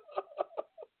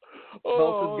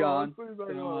 Bolt is gone.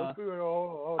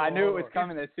 I knew it was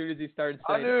coming as soon as he started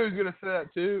saying. I knew he was gonna say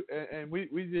that too, and we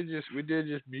did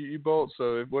just mute you, Bolt.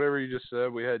 So if whatever you just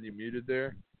said, we had you muted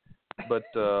there. But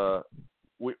I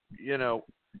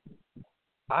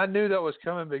knew that was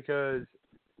coming because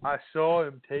I saw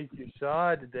him take your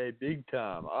side today, big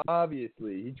time.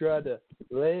 Obviously, he tried to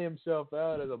lay himself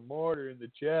out as a martyr in the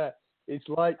chat. It's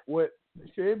like what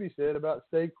Shabby said about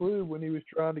Stay Clue when he was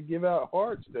trying to give out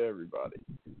hearts to everybody.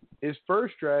 His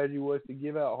first strategy was to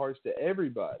give out hearts to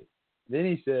everybody. Then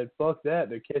he said, fuck that,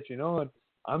 they're catching on.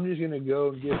 I'm just going to go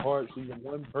and give hearts to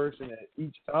one person at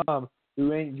each time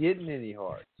who ain't getting any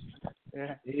hearts.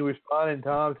 Yeah. He was finding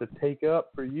times to take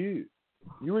up for you.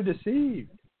 You were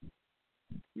deceived.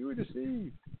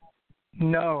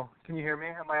 No. Can you hear me?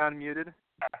 Am I unmuted?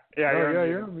 Yeah,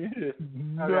 you're unmuted.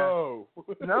 No.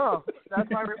 No. That's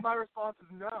my response is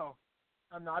no.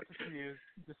 I'm not deceived.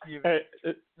 Hey,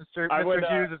 Mr.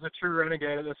 Hughes is a true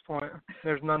renegade at this point.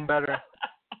 There's none better.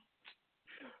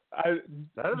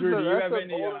 Drew,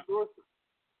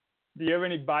 do you have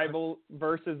any Bible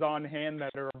verses on hand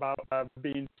that are about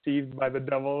being deceived by the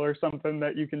devil or something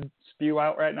that you can spew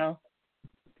out right now?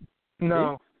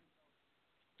 No.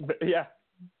 But, yeah.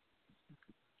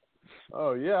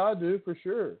 Oh yeah, I do for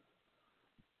sure.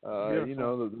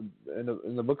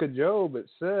 In the book of Job it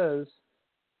says,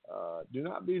 "Do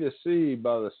not be deceived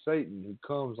by the Satan who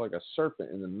comes like a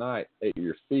serpent in the night at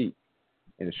your feet,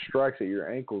 and strikes at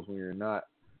your ankles when you're not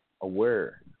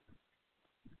aware."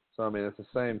 So I mean, it's the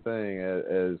same thing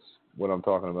as what I'm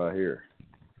talking about here.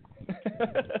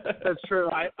 That's true.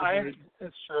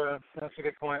 It's true. That's a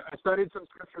good point. I studied some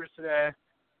scriptures today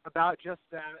about just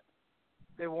that.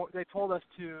 They told us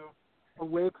to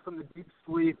awake from the deep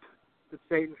sleep that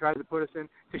Satan tries to put us in,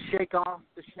 to shake off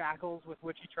the shackles with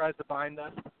which he tries to bind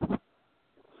us.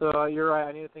 So you're right.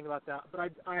 I need to think about that. But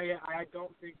I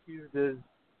don't think Hughes is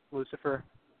Lucifer.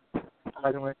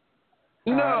 By the way.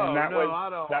 No, I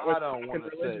don't want to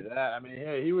say that. I mean,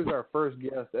 hey, he was our first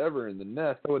guest ever in the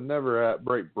nest. I would never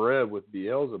break bread with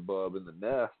Beelzebub in the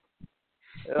nest.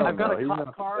 I've got a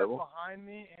cop car behind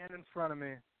me and in front of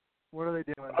me. What are they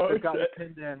doing? They've got it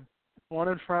pinned in. One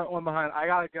in front, one behind. I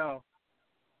gotta go.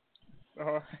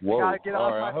 Whoa. I gotta get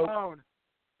off my phone.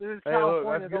 This is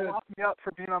California. They'll lock me up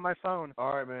for being on my phone.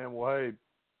 All right, man. Well, hey,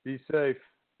 be safe.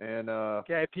 And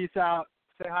okay, peace out.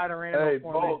 Say hi to Randall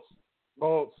for me.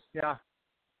 Bolts. Yeah.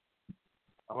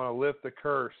 I'm gonna lift the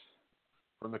curse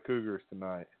from the Cougars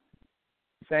tonight.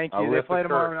 Thank you. They play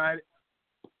tomorrow night.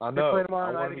 I know. They play tomorrow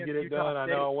I night wanted to get it Utah done.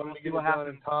 State. I know. I wanted to get it done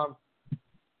in time.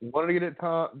 Wanted to get it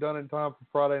done in time for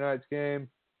Friday night's game,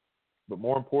 but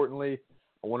more importantly,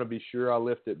 I want to be sure I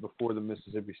lift it before the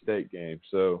Mississippi State game.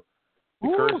 So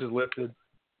the curse is lifted.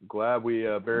 I'm glad we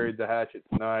buried the hatchet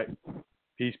tonight.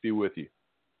 Peace be with you.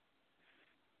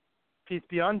 Peace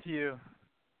be unto you.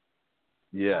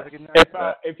 Yeah.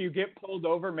 If you get pulled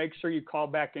over, make sure you call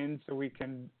back in so we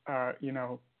can, have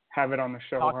it on the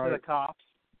show. Talk to the cops.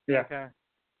 Yeah. Okay.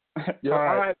 Yep.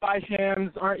 All right. Bye,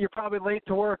 Shams. You're probably late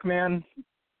to work, man.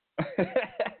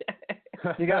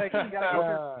 You gotta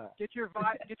get your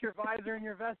visor and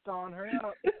your vest on. Hurry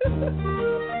up.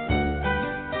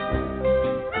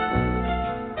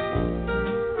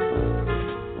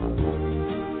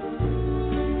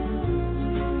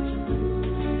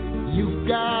 You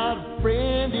got a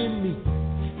friend in me.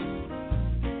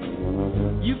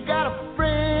 You got a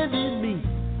friend in me.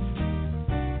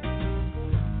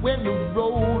 When the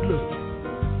road looks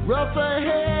rough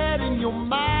ahead and you're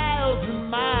miles and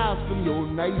miles from your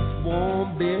nice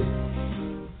warm bed,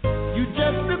 you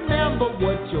just remember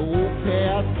what your old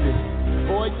past said.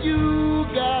 Boy, you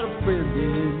got a friend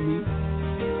in me.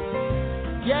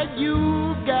 Yeah,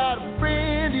 you got a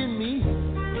friend in me.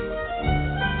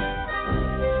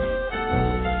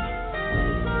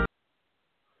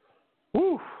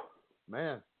 Whew,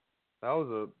 man, that was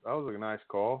a nice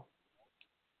call.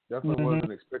 Definitely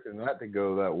wasn't expecting that to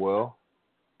go that well.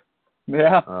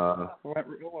 Yeah, went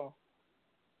real well.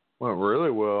 Went really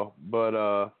well,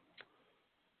 but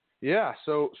yeah.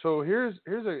 So here's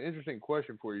an interesting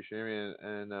question for you, Shammy,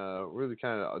 and really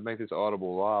kind of make this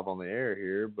audible live on the air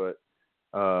here. But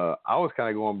I was kind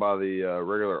of going by the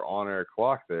regular on-air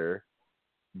clock there,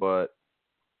 but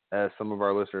as some of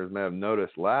our listeners may have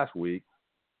noticed last week,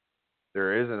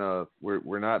 there isn't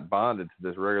we're not bonded to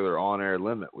this regular on-air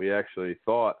limit. We actually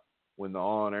thought when the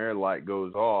on-air light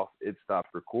goes off, it stops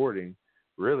recording.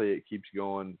 Really, it keeps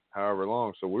going however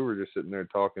long. So we were just sitting there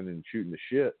talking and shooting the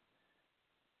shit,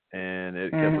 and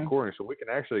it kept recording. So we can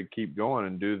actually keep going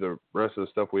and do the rest of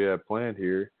the stuff we have planned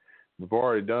here. We've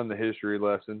already done the history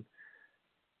lesson.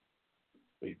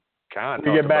 We kind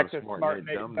of get back to Smart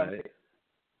Nate, Dumb Nate.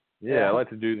 Yeah, I'd like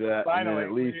to do that. Finally, and then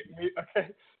at least okay.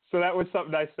 So that was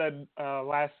something I said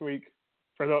last week.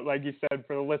 Like you said,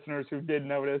 for the listeners who did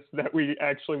notice that we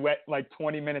actually went like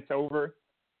 20 minutes over.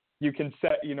 You can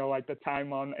set, like the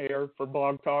time on air for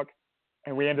Blog Talk,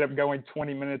 and we ended up going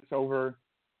 20 minutes over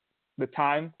the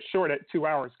time, short at 2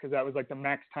 hours, because that was like the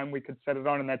max time we could set it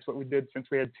on, and that's what we did since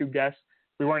we had two guests.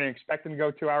 We weren't expecting to go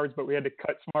 2 hours, but we had to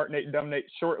cut Smart Nate, Dumb Nate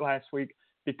short last week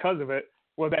because of it.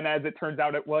 Well, then as it turns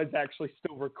out, it was actually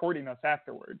still recording us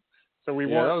afterwards. So we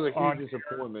weren't. That was a huge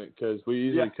disappointment because we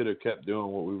easily could have kept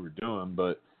doing what we were doing,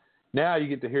 but now you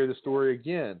get to hear the story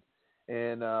again,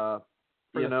 and for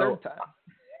the third time.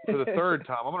 For the third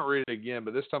time, I'm going to read it again,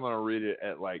 but this time I'm going to read it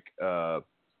at like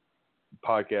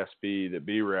podcast speed that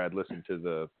B-Rad listened to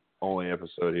the only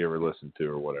episode he ever listened to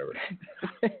or whatever.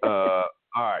 All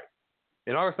right.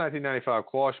 In August 1995,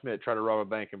 Klaus Schmidt tried to rob a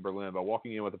bank in Berlin by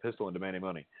walking in with a pistol and demanding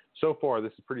money. So far,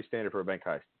 this is pretty standard for a bank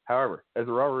heist. However, as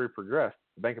the robbery progressed,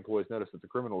 the bank employees noticed that the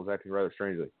criminal was acting rather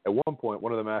strangely. At one point,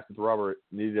 one of them asked if the robber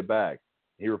needed a bag.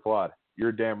 He replied,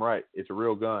 "You're damn right. It's a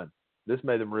real gun." This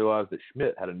made them realize that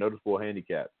Schmidt had a noticeable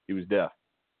handicap. He was deaf.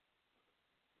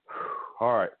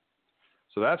 All right.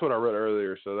 So that's what I read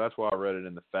earlier. So that's why I read it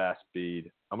in the fast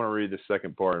speed. I'm going to read the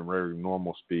second part in regular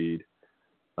normal speed.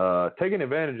 Taking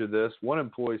advantage of this, one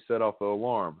employee set off the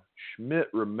alarm.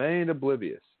 Schmidt remained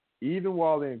oblivious, even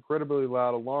while the incredibly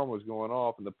loud alarm was going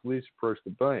off and the police approached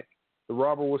the bank. The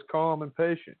robber was calm and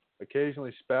patient,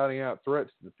 occasionally spouting out threats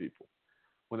to the people.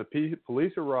 When the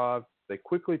police arrived, they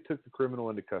quickly took the criminal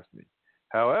into custody.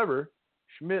 However,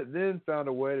 Schmidt then found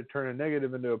a way to turn a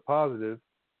negative into a positive.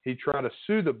 He tried to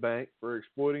sue the bank for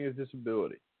exploiting his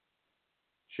disability.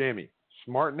 Shammy,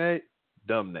 Smart Nate,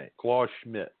 Dumb Nate, Klaus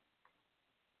Schmidt.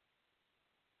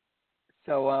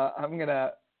 So I'm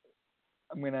gonna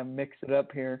mix it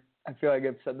up here. I feel like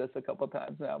I've said this a couple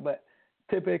times now, but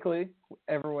typically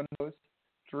everyone knows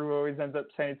Drew always ends up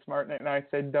saying Smart Nate and I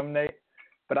say Dumb Nate.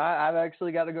 But I've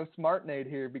actually got to go smart Nate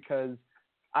here because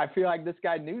I feel like this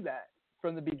guy knew that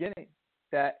from the beginning,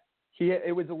 that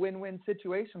it was a win-win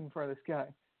situation for this guy.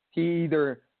 He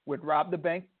either would rob the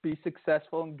bank, be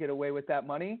successful, and get away with that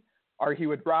money, or he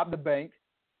would rob the bank.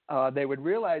 They would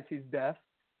realize he's deaf,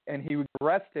 and he would be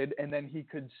arrested, and then he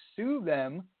could sue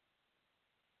them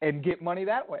and get money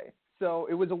that way. So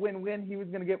it was a win-win. He was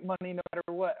going to get money no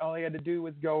matter what. All he had to do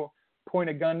was go point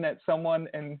a gun at someone.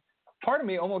 And part of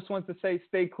me almost wants to say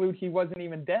stay clued. He wasn't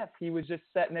even deaf. He was just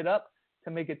setting it up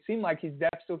to make it seem like he's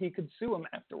deaf so he could sue him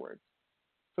afterwards.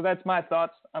 So that's my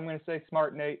thoughts. I'm going to say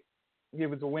smart Nate. It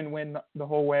was a win-win the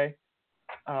whole way.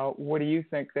 What do you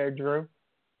think there, Drew?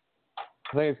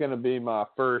 I think it's going to be my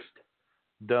first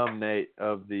dumb Nate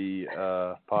of the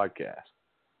podcast.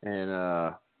 And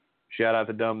shout out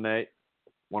to Dumb Nate,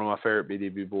 one of my favorite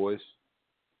BDB boys.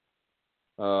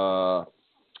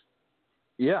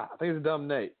 Yeah, I think it's a dumb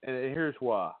Nate. And here's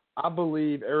why. I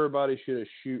believe everybody should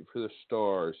shoot for the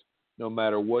stars, no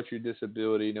matter what your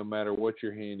disability, no matter what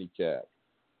your handicap.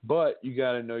 But you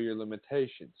got to know your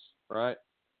limitations, right?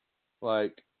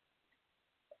 Like,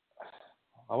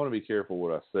 I want to be careful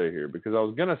what I say here because I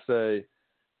was going to say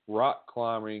rock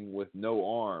climbing with no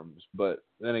arms, but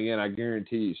then again, I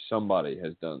guarantee you somebody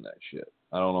has done that shit.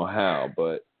 I don't know how,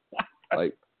 but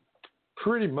like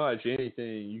pretty much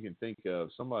anything you can think of,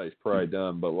 somebody's probably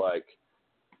done, but like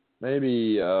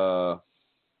maybe, I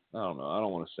don't know. I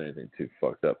don't want to say anything too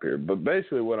fucked up here, but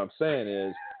basically what I'm saying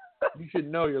is you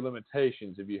should know your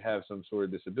limitations if you have some sort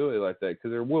of disability like that,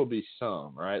 because there will be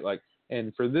some, right? Like,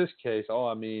 and for this case, all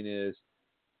I mean is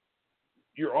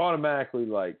you're automatically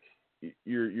like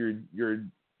you're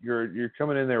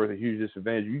coming in there with a huge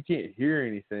disadvantage. You can't hear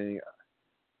anything.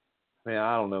 Man,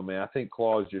 I don't know, man. I think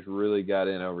Claus just really got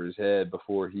in over his head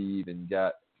before he even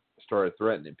started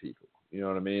threatening people. You know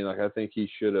what I mean? Like, I think he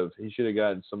should have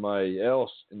gotten somebody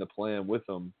else in the plan with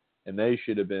him, and they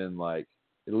should have been like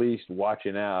at least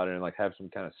watching out and like have some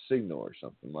kind of signal or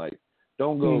something. Like,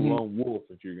 don't go lone wolf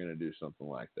if you're gonna do something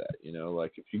like that. You know,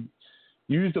 like if you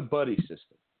use the buddy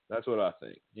system, that's what I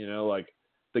think. You know, like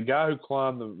the guy who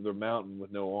climbed the mountain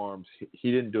with no arms,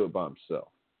 he didn't do it by himself.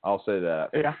 I'll say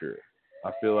that for sure.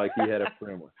 I feel like he had a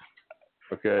friend with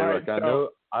him. Okay, All like right,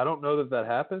 I don't know that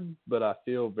happened, but I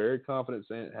feel very confident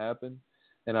saying it happened,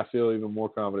 and I feel even more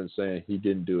confident saying he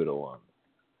didn't do it alone.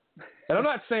 And I'm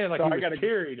not saying like he was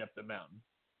carried up the mountain,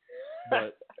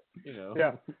 but you know.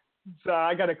 Yeah. So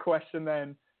I got a question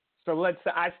then. So let's say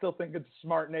I still think it's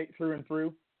smart Nate through and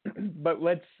through, but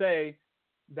let's say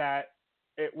that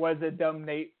it was a dumb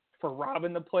Nate for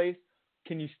robbing the place.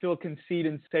 Can you still concede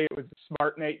and say it was a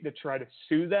smart Nate to try to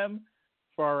sue them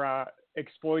for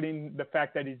exploiting the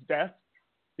fact that he's deaf?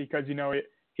 Because, you know,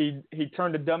 he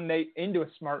turned a dumb Nate into a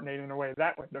smart Nate in a way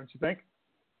that way, don't you think?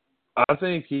 I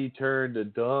think he turned a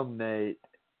dumb Nate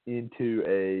into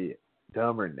a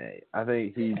dumber Nate. I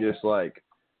think he just like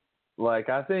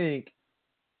I think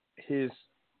his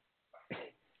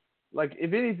like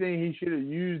if anything he should have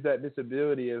used that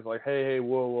disability as like, hey,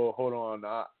 whoa, hold on,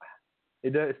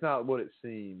 it's not what it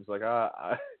seems. Like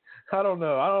I don't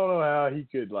know. I don't know how he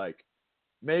could like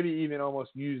maybe even almost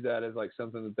use that as like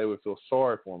something that they would feel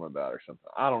sorry for him about or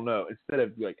something. I don't know. Instead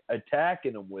of like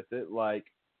attacking him with it, like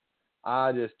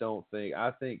I just don't think. I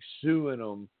think suing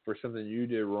him for something you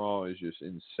did wrong is just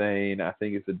insane. I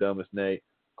think it's the dumbest Nate.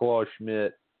 Claude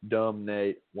Schmidt, dumb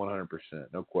Nate, 100%,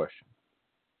 no question.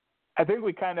 I think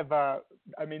we kind of,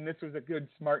 this was a good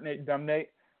smart Nate, dumb Nate,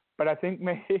 but I think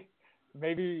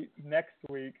maybe next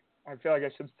week, I feel like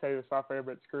I should say this off air,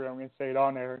 but screw it, I'm going to say it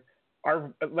on air.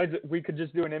 We could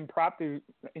just do an impromptu,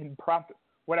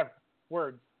 whatever,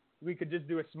 words. We could just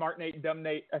do a smart Nate, dumb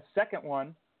Nate, a second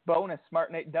one, bonus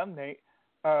smart Nate, dumb Nate,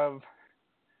 of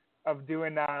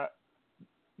doing,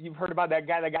 you've heard about that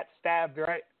guy that got stabbed,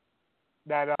 right?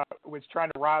 That was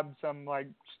trying to rob some, like,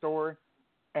 store,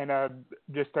 and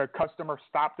just a customer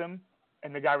stopped him,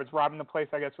 and the guy was robbing the place,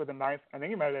 I guess, with a knife. I think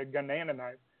he might have had a gun and a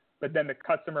knife. But then the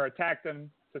customer attacked him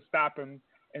to stop him,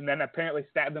 and then apparently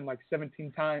stabbed him like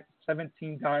 17 times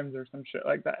or some shit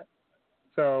like that.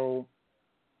 So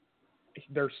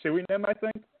they're suing him, I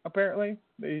think, apparently.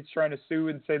 He's trying to sue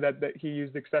and say that he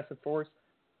used excessive force.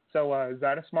 So is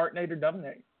that a smart Nate or dumb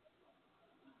Nate?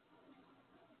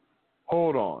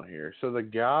 Hold on here. So the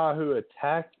guy who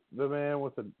attacked the man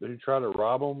who tried to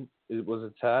rob him was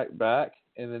attacked back,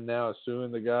 and then now is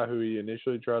suing the guy who he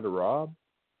initially tried to rob?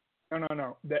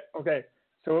 No. Okay,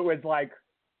 so it was like,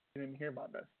 I didn't hear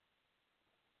about this.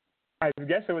 I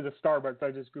guess it was a Starbucks.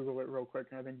 I just Googled it real quick,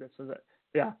 and I think this was it.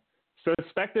 Yeah.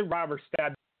 Suspected robber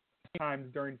stabbed times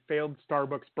during failed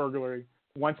Starbucks burglary.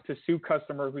 Wants to sue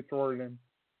customer who thwarted him.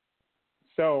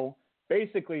 So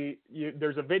basically,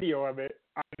 there's a video of it.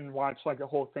 I didn't watch like a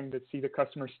whole thing to see the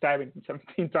customer stabbing him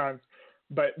 17 times.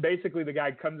 But basically, the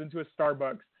guy comes into a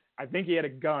Starbucks. I think he had a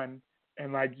gun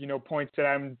and, like, you know, points at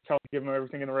him, give him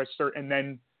everything in the register. And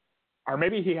then, or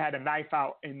maybe he had a knife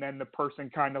out, and then the person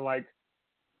kind of like,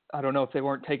 I don't know if they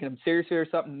weren't taking him seriously or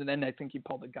something. And then I think he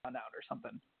pulled a gun out or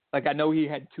something. Like, I know he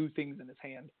had two things in his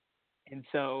hand. And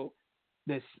so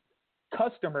this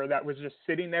customer that was just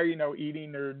sitting there, you know,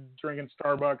 eating or drinking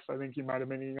Starbucks, I think he might have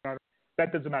been eating.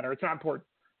 That doesn't matter. It's not important.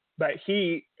 But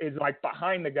he is like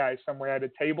behind the guy somewhere at a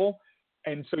table.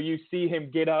 And so you see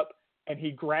him get up and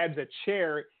he grabs a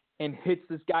chair and hits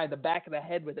this guy in the back of the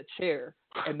head with a chair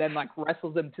and then like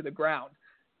wrestles him to the ground.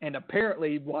 And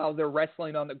apparently while they're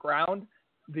wrestling on the ground,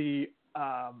 the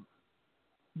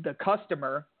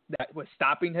customer that was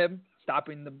stopping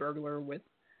the burglar with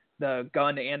the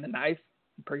gun and the knife,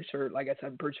 I'm pretty sure he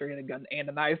had a gun and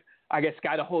a knife, I guess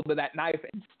got a hold of that knife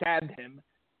and stabbed him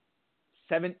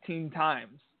 17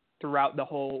 times throughout the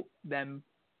whole them,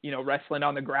 you know, wrestling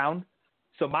on the ground.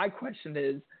 So my question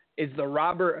is the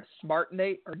robber a smart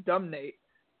Nate or dumb Nate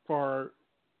for,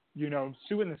 you know,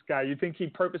 suing this guy? You think he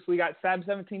purposely got stabbed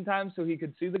 17 times so he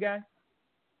could sue the guy?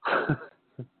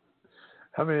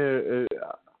 I mean,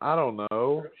 I don't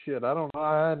know. Shit, I don't know.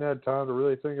 I hadn't had time to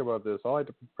really think about this. I like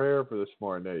to prepare for the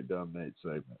smart Nate, dumb Nate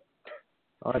segment.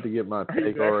 I like to get my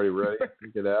take already ready,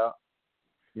 think it out,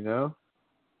 you know?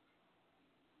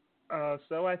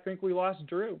 So I think we lost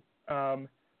Drew.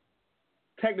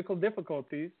 Technical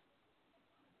difficulties.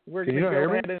 We're going to go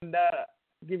ahead and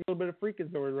give you a little bit of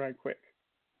Freakazoid right quick.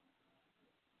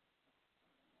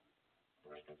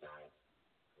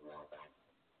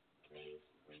 Please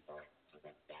report to the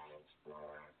dance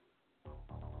floor.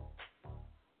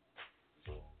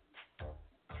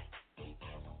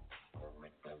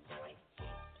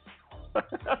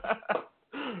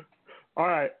 All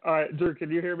right, Drew, can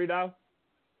you hear me now?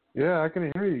 Yeah, I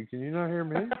can hear you. Can you not hear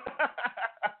me?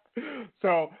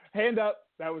 So, hand up.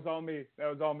 That was all me.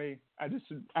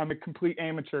 I'm a complete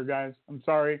amateur, guys. I'm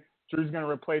sorry. Drew's going to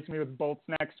replace me with bolts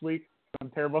next week. I'm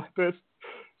terrible at this.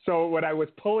 So when I was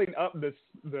pulling up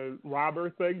the robber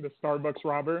thing, the Starbucks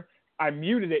robber, I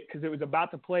muted it because it was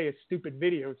about to play a stupid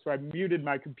video. So I muted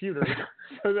my computer.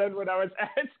 So then when I was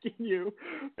asking you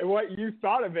what you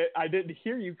thought of it, I didn't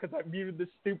hear you because I muted this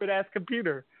stupid ass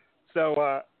computer.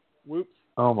 So, whoops.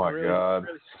 Oh my God!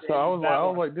 Really so I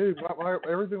was like, dude,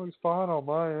 everything was fine on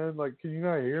my end. Like, can you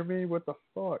not hear me? What the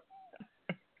fuck?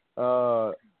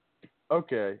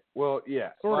 Okay. Well, yeah.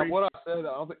 Sorry. What I said, I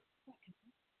don't think.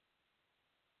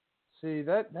 See,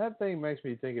 that thing makes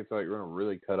me think it's like going to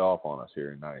really cut off on us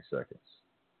here in 90 seconds.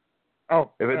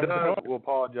 Oh, if it does, we'll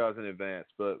apologize in advance.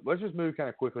 But let's just move kind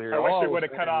of quickly here. I wish it would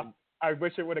have cut off. I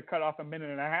wish it would have cut off a minute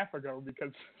and a half ago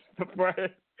because before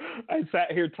I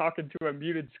sat here talking to a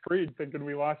muted screen thinking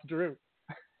we lost Drew.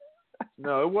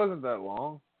 No, it wasn't that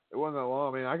long.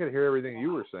 I mean, I could hear everything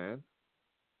you were saying.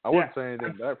 I wasn't saying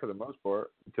anything back for the most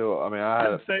part until, I mean,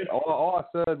 all I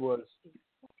said was,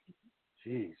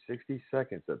 gee, 60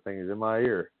 seconds, that thing is in my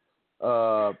ear.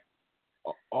 All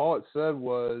it said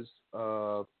was,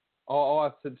 all I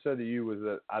said to you was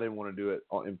that I didn't want to do it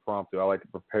impromptu. I like to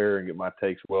prepare and get my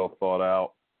takes well thought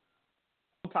out.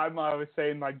 The whole time I was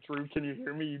saying, like, Drew, can you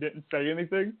hear me? You didn't say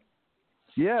anything?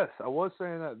 Yes, I was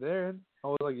saying that then. I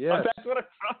was like, yes. Oh, that's what I'm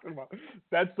talking about.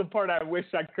 That's the part I wish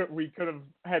we could have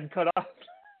had cut off.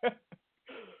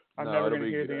 I'm never going to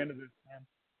hear the end of this, man.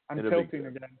 I'm tilting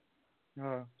again.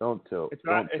 Don't tilt.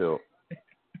 Don't tilt.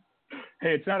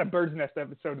 Hey, it's not a Bird's Nest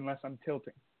episode unless I'm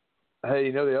tilting. Hey,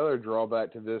 you know, the other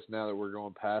drawback to this now that we're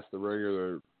going past the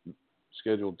regular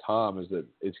scheduled time is that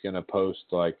it's going to post,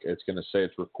 like, it's going to say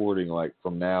it's recording, like,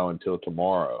 from now until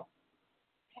tomorrow.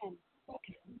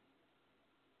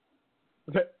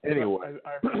 Anyway,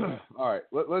 all right,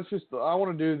 let's just, I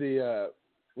want to do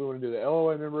we want to do the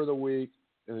LoA Member of the Week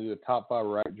and do the top 5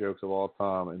 rap jokes of all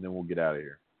time, and then we'll get out of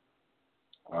here.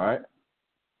 All right?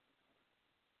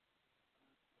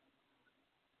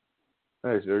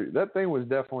 Hey, so that thing was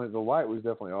definitely, the light was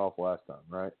definitely off last time,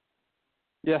 right?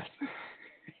 Yes.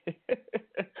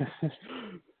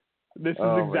 This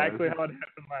is exactly how it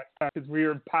happened last time because we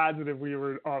were positive we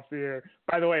were off the air.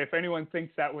 By the way, if anyone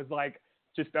thinks that was like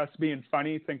just us being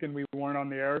funny, thinking we weren't on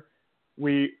the air,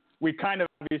 we kind of,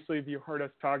 obviously, if you heard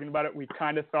us talking about it, we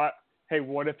kind of thought, hey,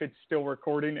 what if it's still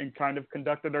recording, and kind of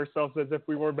conducted ourselves as if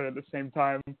we were, but at the same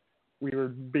time, we were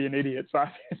being idiots.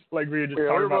 Like we were just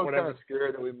talking about whatever. We were kind of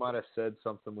scared that we might have said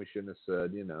something we shouldn't have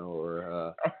said, you know,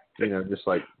 or, you know, just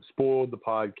like spoiled the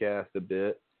podcast a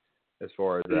bit as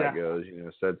far as that goes, you know,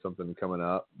 said something coming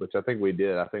up, which I think we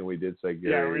did. I think we did say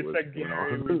Gary. Yeah, we said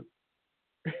Gary.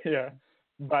 Yeah.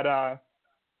 But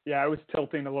yeah, I was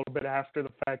tilting a little bit after the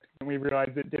fact when we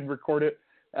realized it did record it.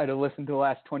 I had to listen to the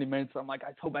last 20 minutes. I'm like,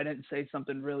 I hope I didn't say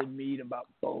something really mean about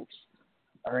Bolts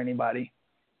or anybody.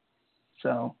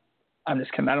 So I'm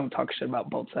just kidding. I don't talk shit about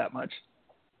Bolts that much.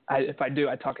 If I do,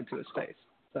 I talk it to his face.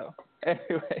 So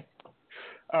anyway,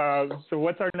 so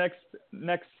what's our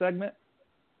next segment?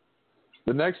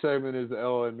 The next segment is the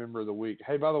LoA Member of the Week.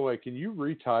 Hey, by the way, can you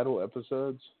retitle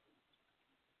episodes?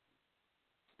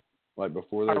 Like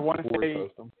before we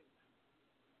post them?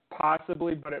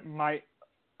 Possibly, but it might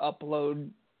upload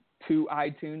to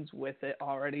iTunes with it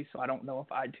already, so I don't know if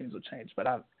iTunes will change. But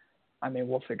I mean,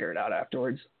 we'll figure it out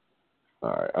afterwards.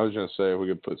 All right. I was going to say if we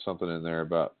could put something in there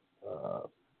about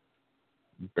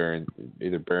burying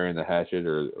the hatchet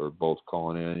or Bolts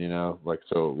calling in, like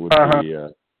so it would be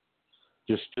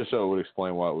just so it would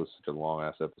explain why it was such a long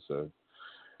ass episode.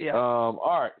 Yeah. All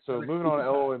right. So moving on to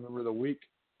LoA Member of the Week,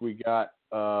 we got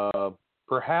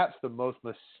perhaps the most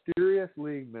mysterious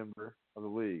league member of the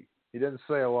league. He doesn't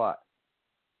say a lot.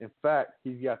 In fact,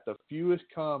 he's got the fewest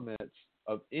comments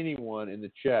of anyone in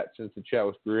the chat since the chat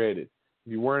was created.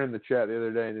 If you weren't in the chat the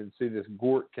other day and didn't see this,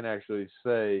 Gort can actually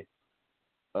say,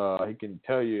 he can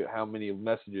tell you how many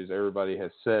messages everybody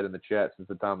has said in the chat since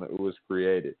the time that it was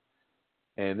created.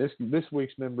 And this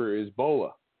week's member is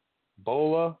Bola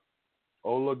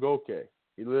Olagoke.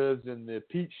 He lives in the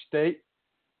Peach State,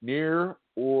 near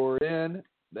or in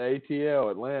the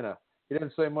ATL, Atlanta. He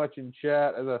didn't say much in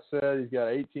chat. As I said, he's got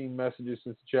 18 messages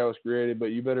since the chat was created, but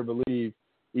you better believe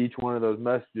each one of those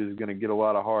messages is going to get a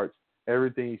lot of hearts.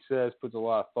 Everything he says puts a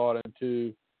lot of thought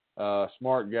into.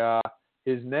 Smart guy.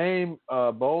 His name,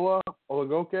 Bola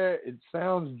Olagoke, it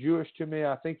sounds Jewish to me.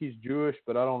 I think he's Jewish,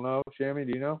 but I don't know. Shammy,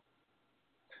 do you know?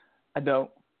 I don't.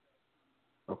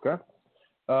 Okay.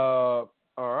 All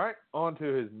right. On to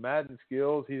his Madden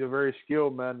skills. He's a very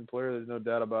skilled Madden player. There's no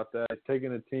doubt about that. He's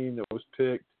taking a team that was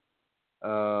picked.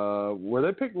 Were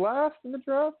they picked last in the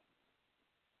draft?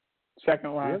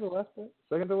 Second last. Yeah, the last pick?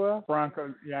 Second to last?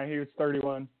 Broncos. Yeah, he was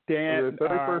 31. Dan. The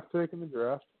 31st pick in the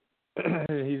draft.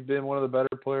 He's been one of the better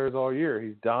players all year.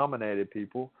 He's dominated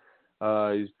people.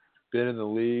 He's been in the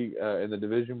league, in the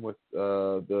division with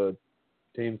the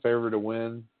team favored to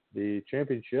win the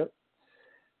championship,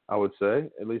 I would say,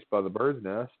 at least by the bird's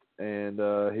nest. And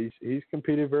he's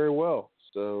competed very well.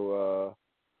 So,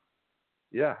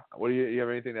 yeah. What do you have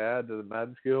anything to add to the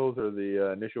Madden skills or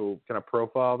the initial kind of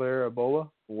profile there, Ebola,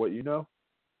 from what you know?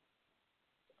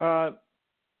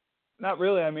 Not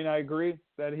really. I mean, I agree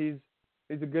that he's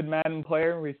a good Madden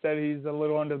player. We said he's a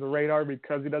little under the radar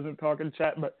because he doesn't talk in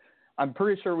chat, but I'm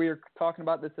pretty sure we were talking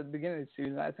about this at the beginning of the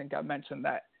season. I think I mentioned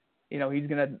that, he's going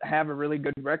to have a really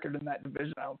good record in that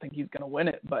division. I don't think he's going to win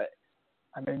it, but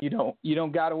I mean, you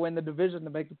don't got to win the division to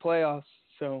make the playoffs.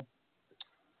 So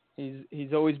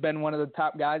he's always been one of the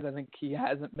top guys. I think he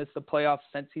hasn't missed the playoffs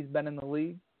since he's been in the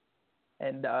league.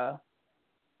 And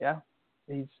yeah,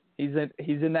 he's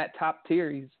in that top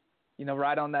tier. He's,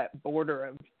 right on that border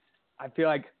of, I feel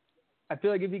like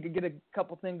if he could get a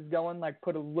couple things going, like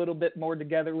put a little bit more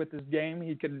together with his game,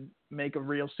 he could make a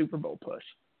real Super Bowl push.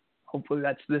 Hopefully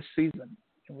that's this season,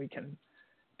 and we can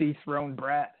dethrone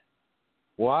Brad.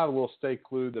 Well, I will stay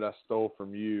clued that I stole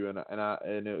from you, and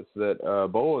it's that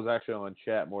Bo is actually on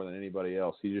chat more than anybody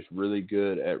else. He's just really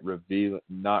good at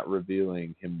not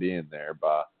revealing him being there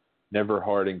by never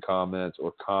hearting comments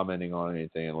or commenting on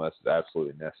anything unless it's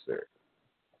absolutely necessary.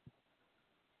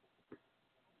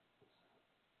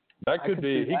 That could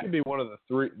be. He could be one of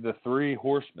the three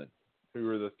horsemen, who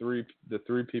are the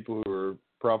three people who were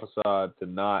prophesied to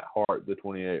not heart the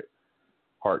 28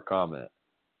 heart comment,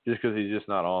 just because he's just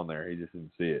not on there. He just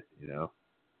didn't see it,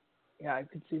 Yeah, I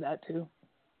could see that too.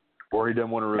 Or he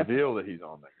doesn't want to reveal that he's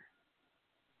on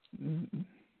there.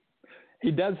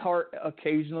 He does heart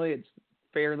occasionally. It's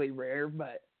fairly rare,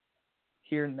 but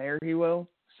here and there he will.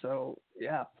 So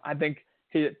yeah, I think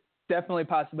definitely a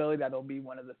possibility that he'll be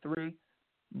one of the three.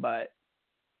 But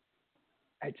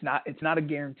it's not a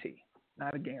guarantee.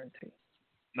 Not a guarantee.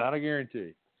 Not a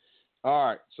guarantee. All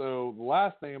right. So the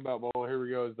last thing about Bola, here we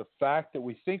go, is the fact that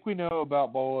we think we know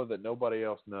about Bola that nobody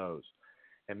else knows.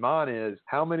 And mine is,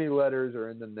 how many letters are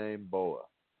in the name Bola?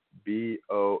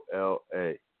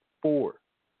 B-O-L-A. 4.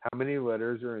 How many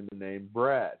letters are in the name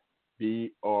Brad?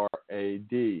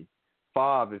 B-R-A-D.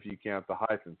 5 if you count the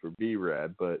hyphen for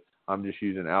B-Rad, but I'm just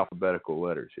using alphabetical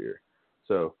letters here.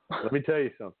 So let me tell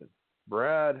you something.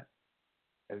 Brad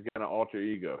has got an alter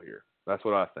ego here. That's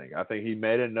what I think. I think he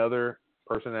made another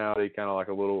personality, kind of like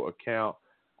a little account.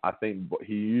 I think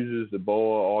he uses the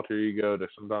Bola alter ego to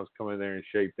sometimes come in there and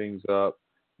shake things up,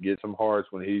 get some hearts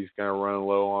when he's kind of running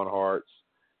low on hearts.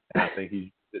 And I think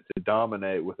to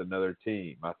dominate with another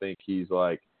team. I think he's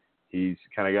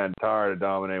kind of gotten tired of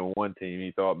dominating with one team.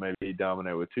 He thought maybe he'd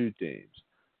dominate with two teams.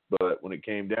 But when it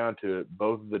came down to it,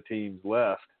 both of the teams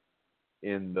left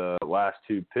in the last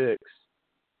two picks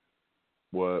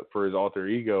for his alter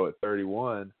ego at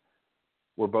 31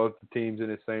 were both the teams in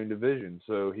his same division.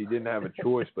 So he didn't have a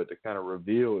choice but to kind of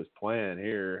reveal his plan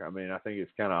here. I mean, I think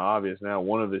it's kind of obvious now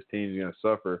one of his teams is going to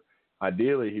suffer.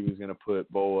 Ideally, he was going to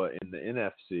put Bola in the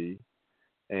NFC,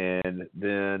 and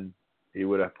then he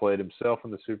would have played himself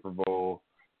in the Super Bowl.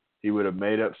 He would have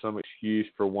made up some excuse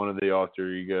for one of the alter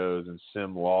egos, and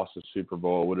Sim lost the Super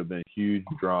Bowl. It would have been huge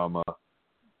drama.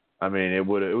 I mean, it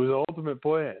was the ultimate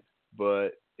plan,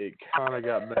 but it kind of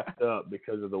got messed up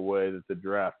because of the way that the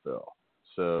draft fell.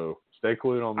 So stay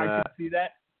clued on that. I can see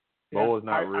that. Bola's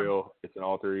not real. He's an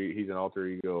alter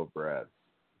ego of Brad.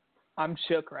 I'm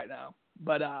shook right now,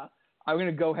 but I'm going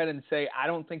to go ahead and say I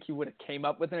don't think he would have came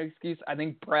up with an excuse. I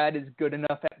think Brad is good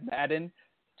enough at Madden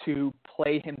to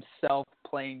play himself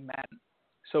playing Madden.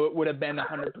 So it would have been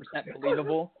 100%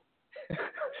 believable.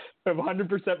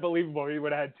 100% believable. He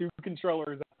would have had two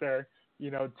controllers up there,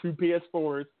 two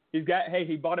PS4s.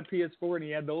 He bought a PS4 and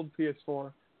he had the old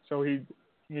PS4. So he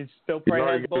still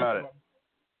probably has both of them.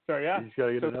 So yeah. He's got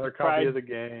to get another copy of the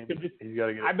game. He's got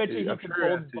to get. I bet you he could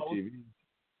hold both.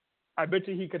 I bet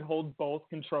you he could hold both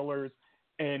controllers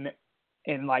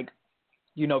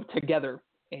together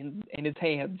in his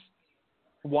hands,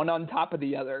 one on top of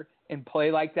the other, and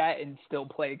play like that and still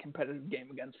play a competitive game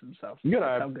against himself.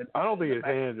 I don't think his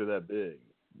hands are that big.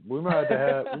 We might have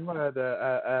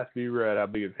to ask B-Rad how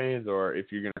big his hands are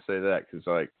if you're going to say that,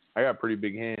 because I got pretty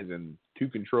big hands and two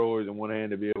controllers in one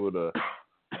hand to be able to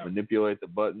manipulate the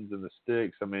buttons and the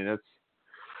sticks. I mean,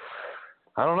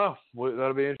 I don't know.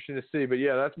 That'll be interesting to see. But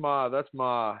yeah, that's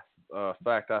my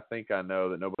fact I think I know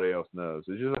that nobody else knows.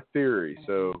 It's just a theory.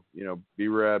 So,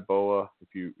 B-Rad, Bola,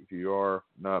 if you are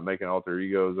not making alter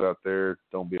egos out there,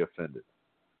 don't be offended.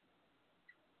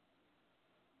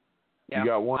 Yeah. You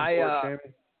got one for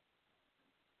Sammy?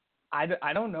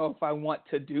 I don't know if I want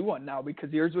to do one now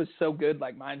because yours was so good.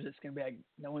 Like mine's just gonna be like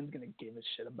no one's gonna give a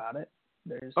shit about it.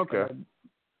 Okay.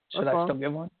 Should I still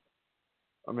give one?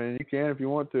 I mean, you can if you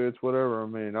want to. It's whatever. I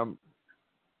mean,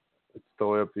 it's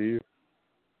totally up to you.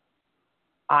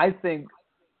 I think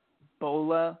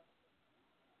Bola,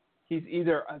 he's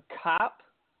either a cop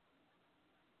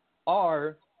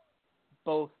or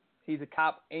both. He's a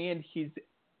cop and he's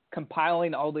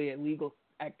compiling all the illegal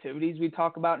activities we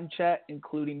talk about in chat,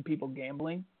 including people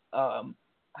gambling. I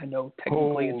know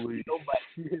technically it's legal, but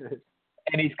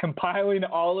and he's compiling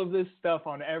all of this stuff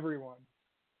on everyone,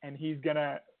 and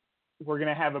we're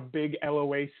gonna have a big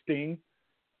LoA sting,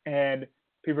 and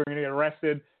people are gonna get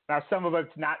arrested. Now, some of it's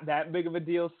not that big of a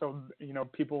deal, so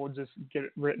people will just get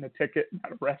written a ticket,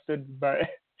 not arrested, but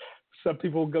some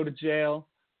people will go to jail.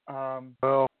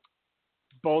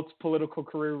 Bolt's political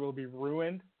career will be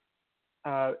ruined,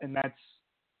 and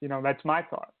that's my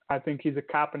thought. I think he's a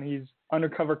cop, and he's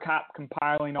undercover cop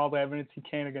compiling all the evidence he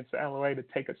can against the LoA to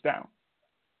take us down.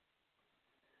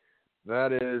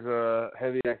 That is a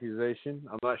heavy accusation.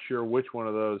 I'm not sure which one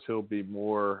of those he'll be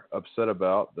more upset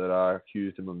about, that I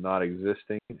accused him of not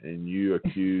existing and you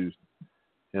accused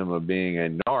him of being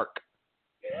a narc.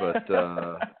 But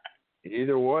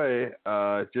either way,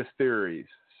 just theories.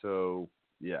 So,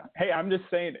 yeah. Hey, I'm just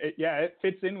saying, it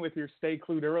fits in with your stay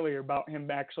clued earlier about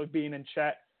him actually being in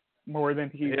chat more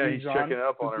than he's checking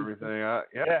up on everything.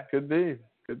 Could be.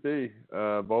 Could be.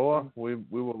 Bola, we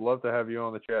would love to have you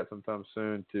on the chat sometime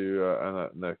soon on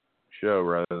the show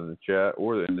rather than the chat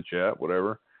or in the chat,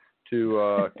 whatever,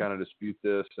 to kind of dispute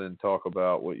this and talk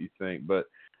about what you think. But,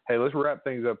 hey, let's wrap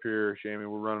things up here, Shammy.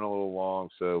 We're running a little long,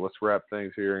 so let's wrap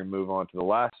things here and move on to the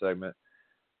last segment.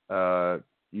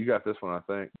 You got this one, I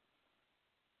think.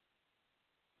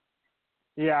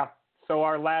 Yeah. So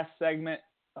our last segment,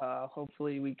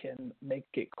 hopefully we can make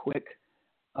it quick.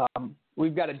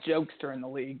 We've got a jokester in the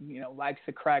league, likes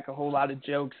to crack a whole lot of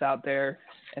jokes out there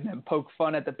and then poke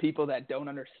fun at the people that don't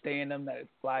understand them, that it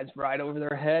flies right over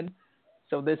their head.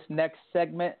 So this next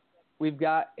segment we've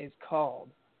got is called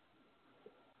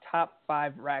Top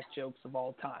 5 Rack Jokes of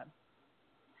All Time.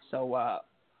 So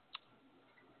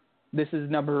this is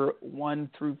number 1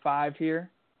 through 5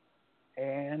 here.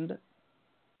 And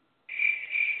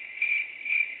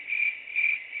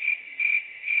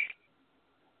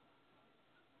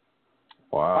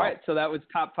wow. All right, so that was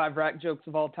top 5 rack jokes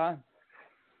of all time.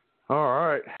 All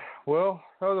right. Well,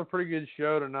 that was a pretty good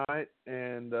show tonight,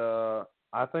 and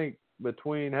I think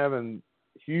between having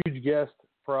huge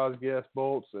prize guest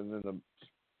Bolts and then the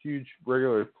huge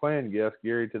regular playing guest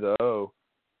Gary2theO,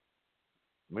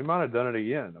 We might have done it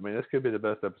again. I mean, this could be the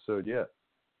best episode yet.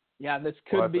 Yeah, this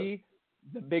could be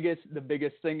the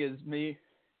biggest thing is me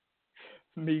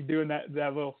doing that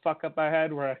little fuck up I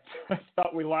had where I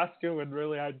thought we lost you and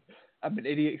really I'm an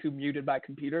idiot who muted my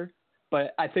computer.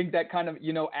 But I think that kind of,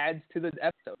 adds to the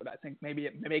episode. I think maybe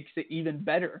it makes it even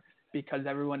better because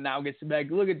everyone now gets to be like,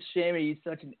 look at Shammy, he's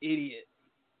such an idiot.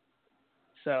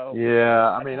 So yeah,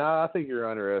 I mean, I think you're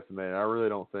underestimating. I really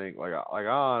don't think I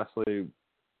honestly,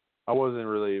 I wasn't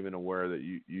really even aware that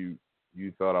you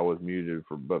thought I was muted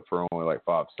for only like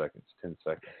 5 seconds, 10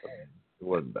 seconds. I mean, it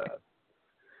wasn't bad.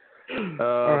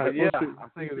 All right, but yeah, I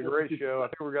think it was a great show. I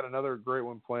think we got another great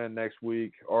one planned next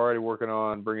week. Already working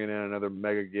on bringing in another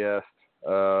mega guest. We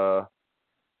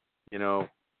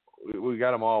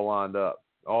got them all lined up.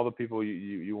 All the people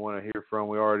you want to hear from,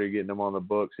 we already getting them on the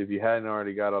books. If you hadn't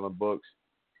already got on the books,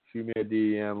 shoot me a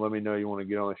DM. Let me know you want to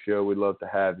get on the show. We'd love to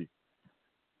have you.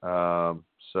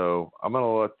 So I'm going to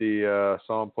let the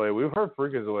song play. We've heard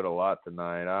Freakazoid a lot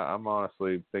tonight. I'm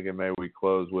honestly thinking maybe we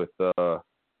close with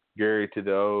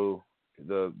Gary2theO,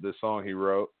 the song he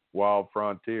wrote, Wild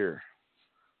Frontier.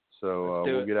 So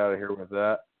we'll get out of here with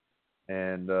that.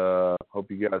 And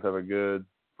hope you guys have a good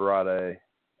Friday.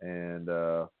 And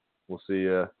we'll see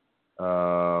you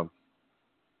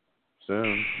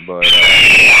soon. But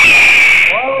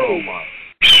whoa! Oh my.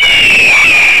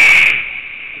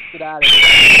 Let's get out of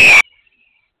here.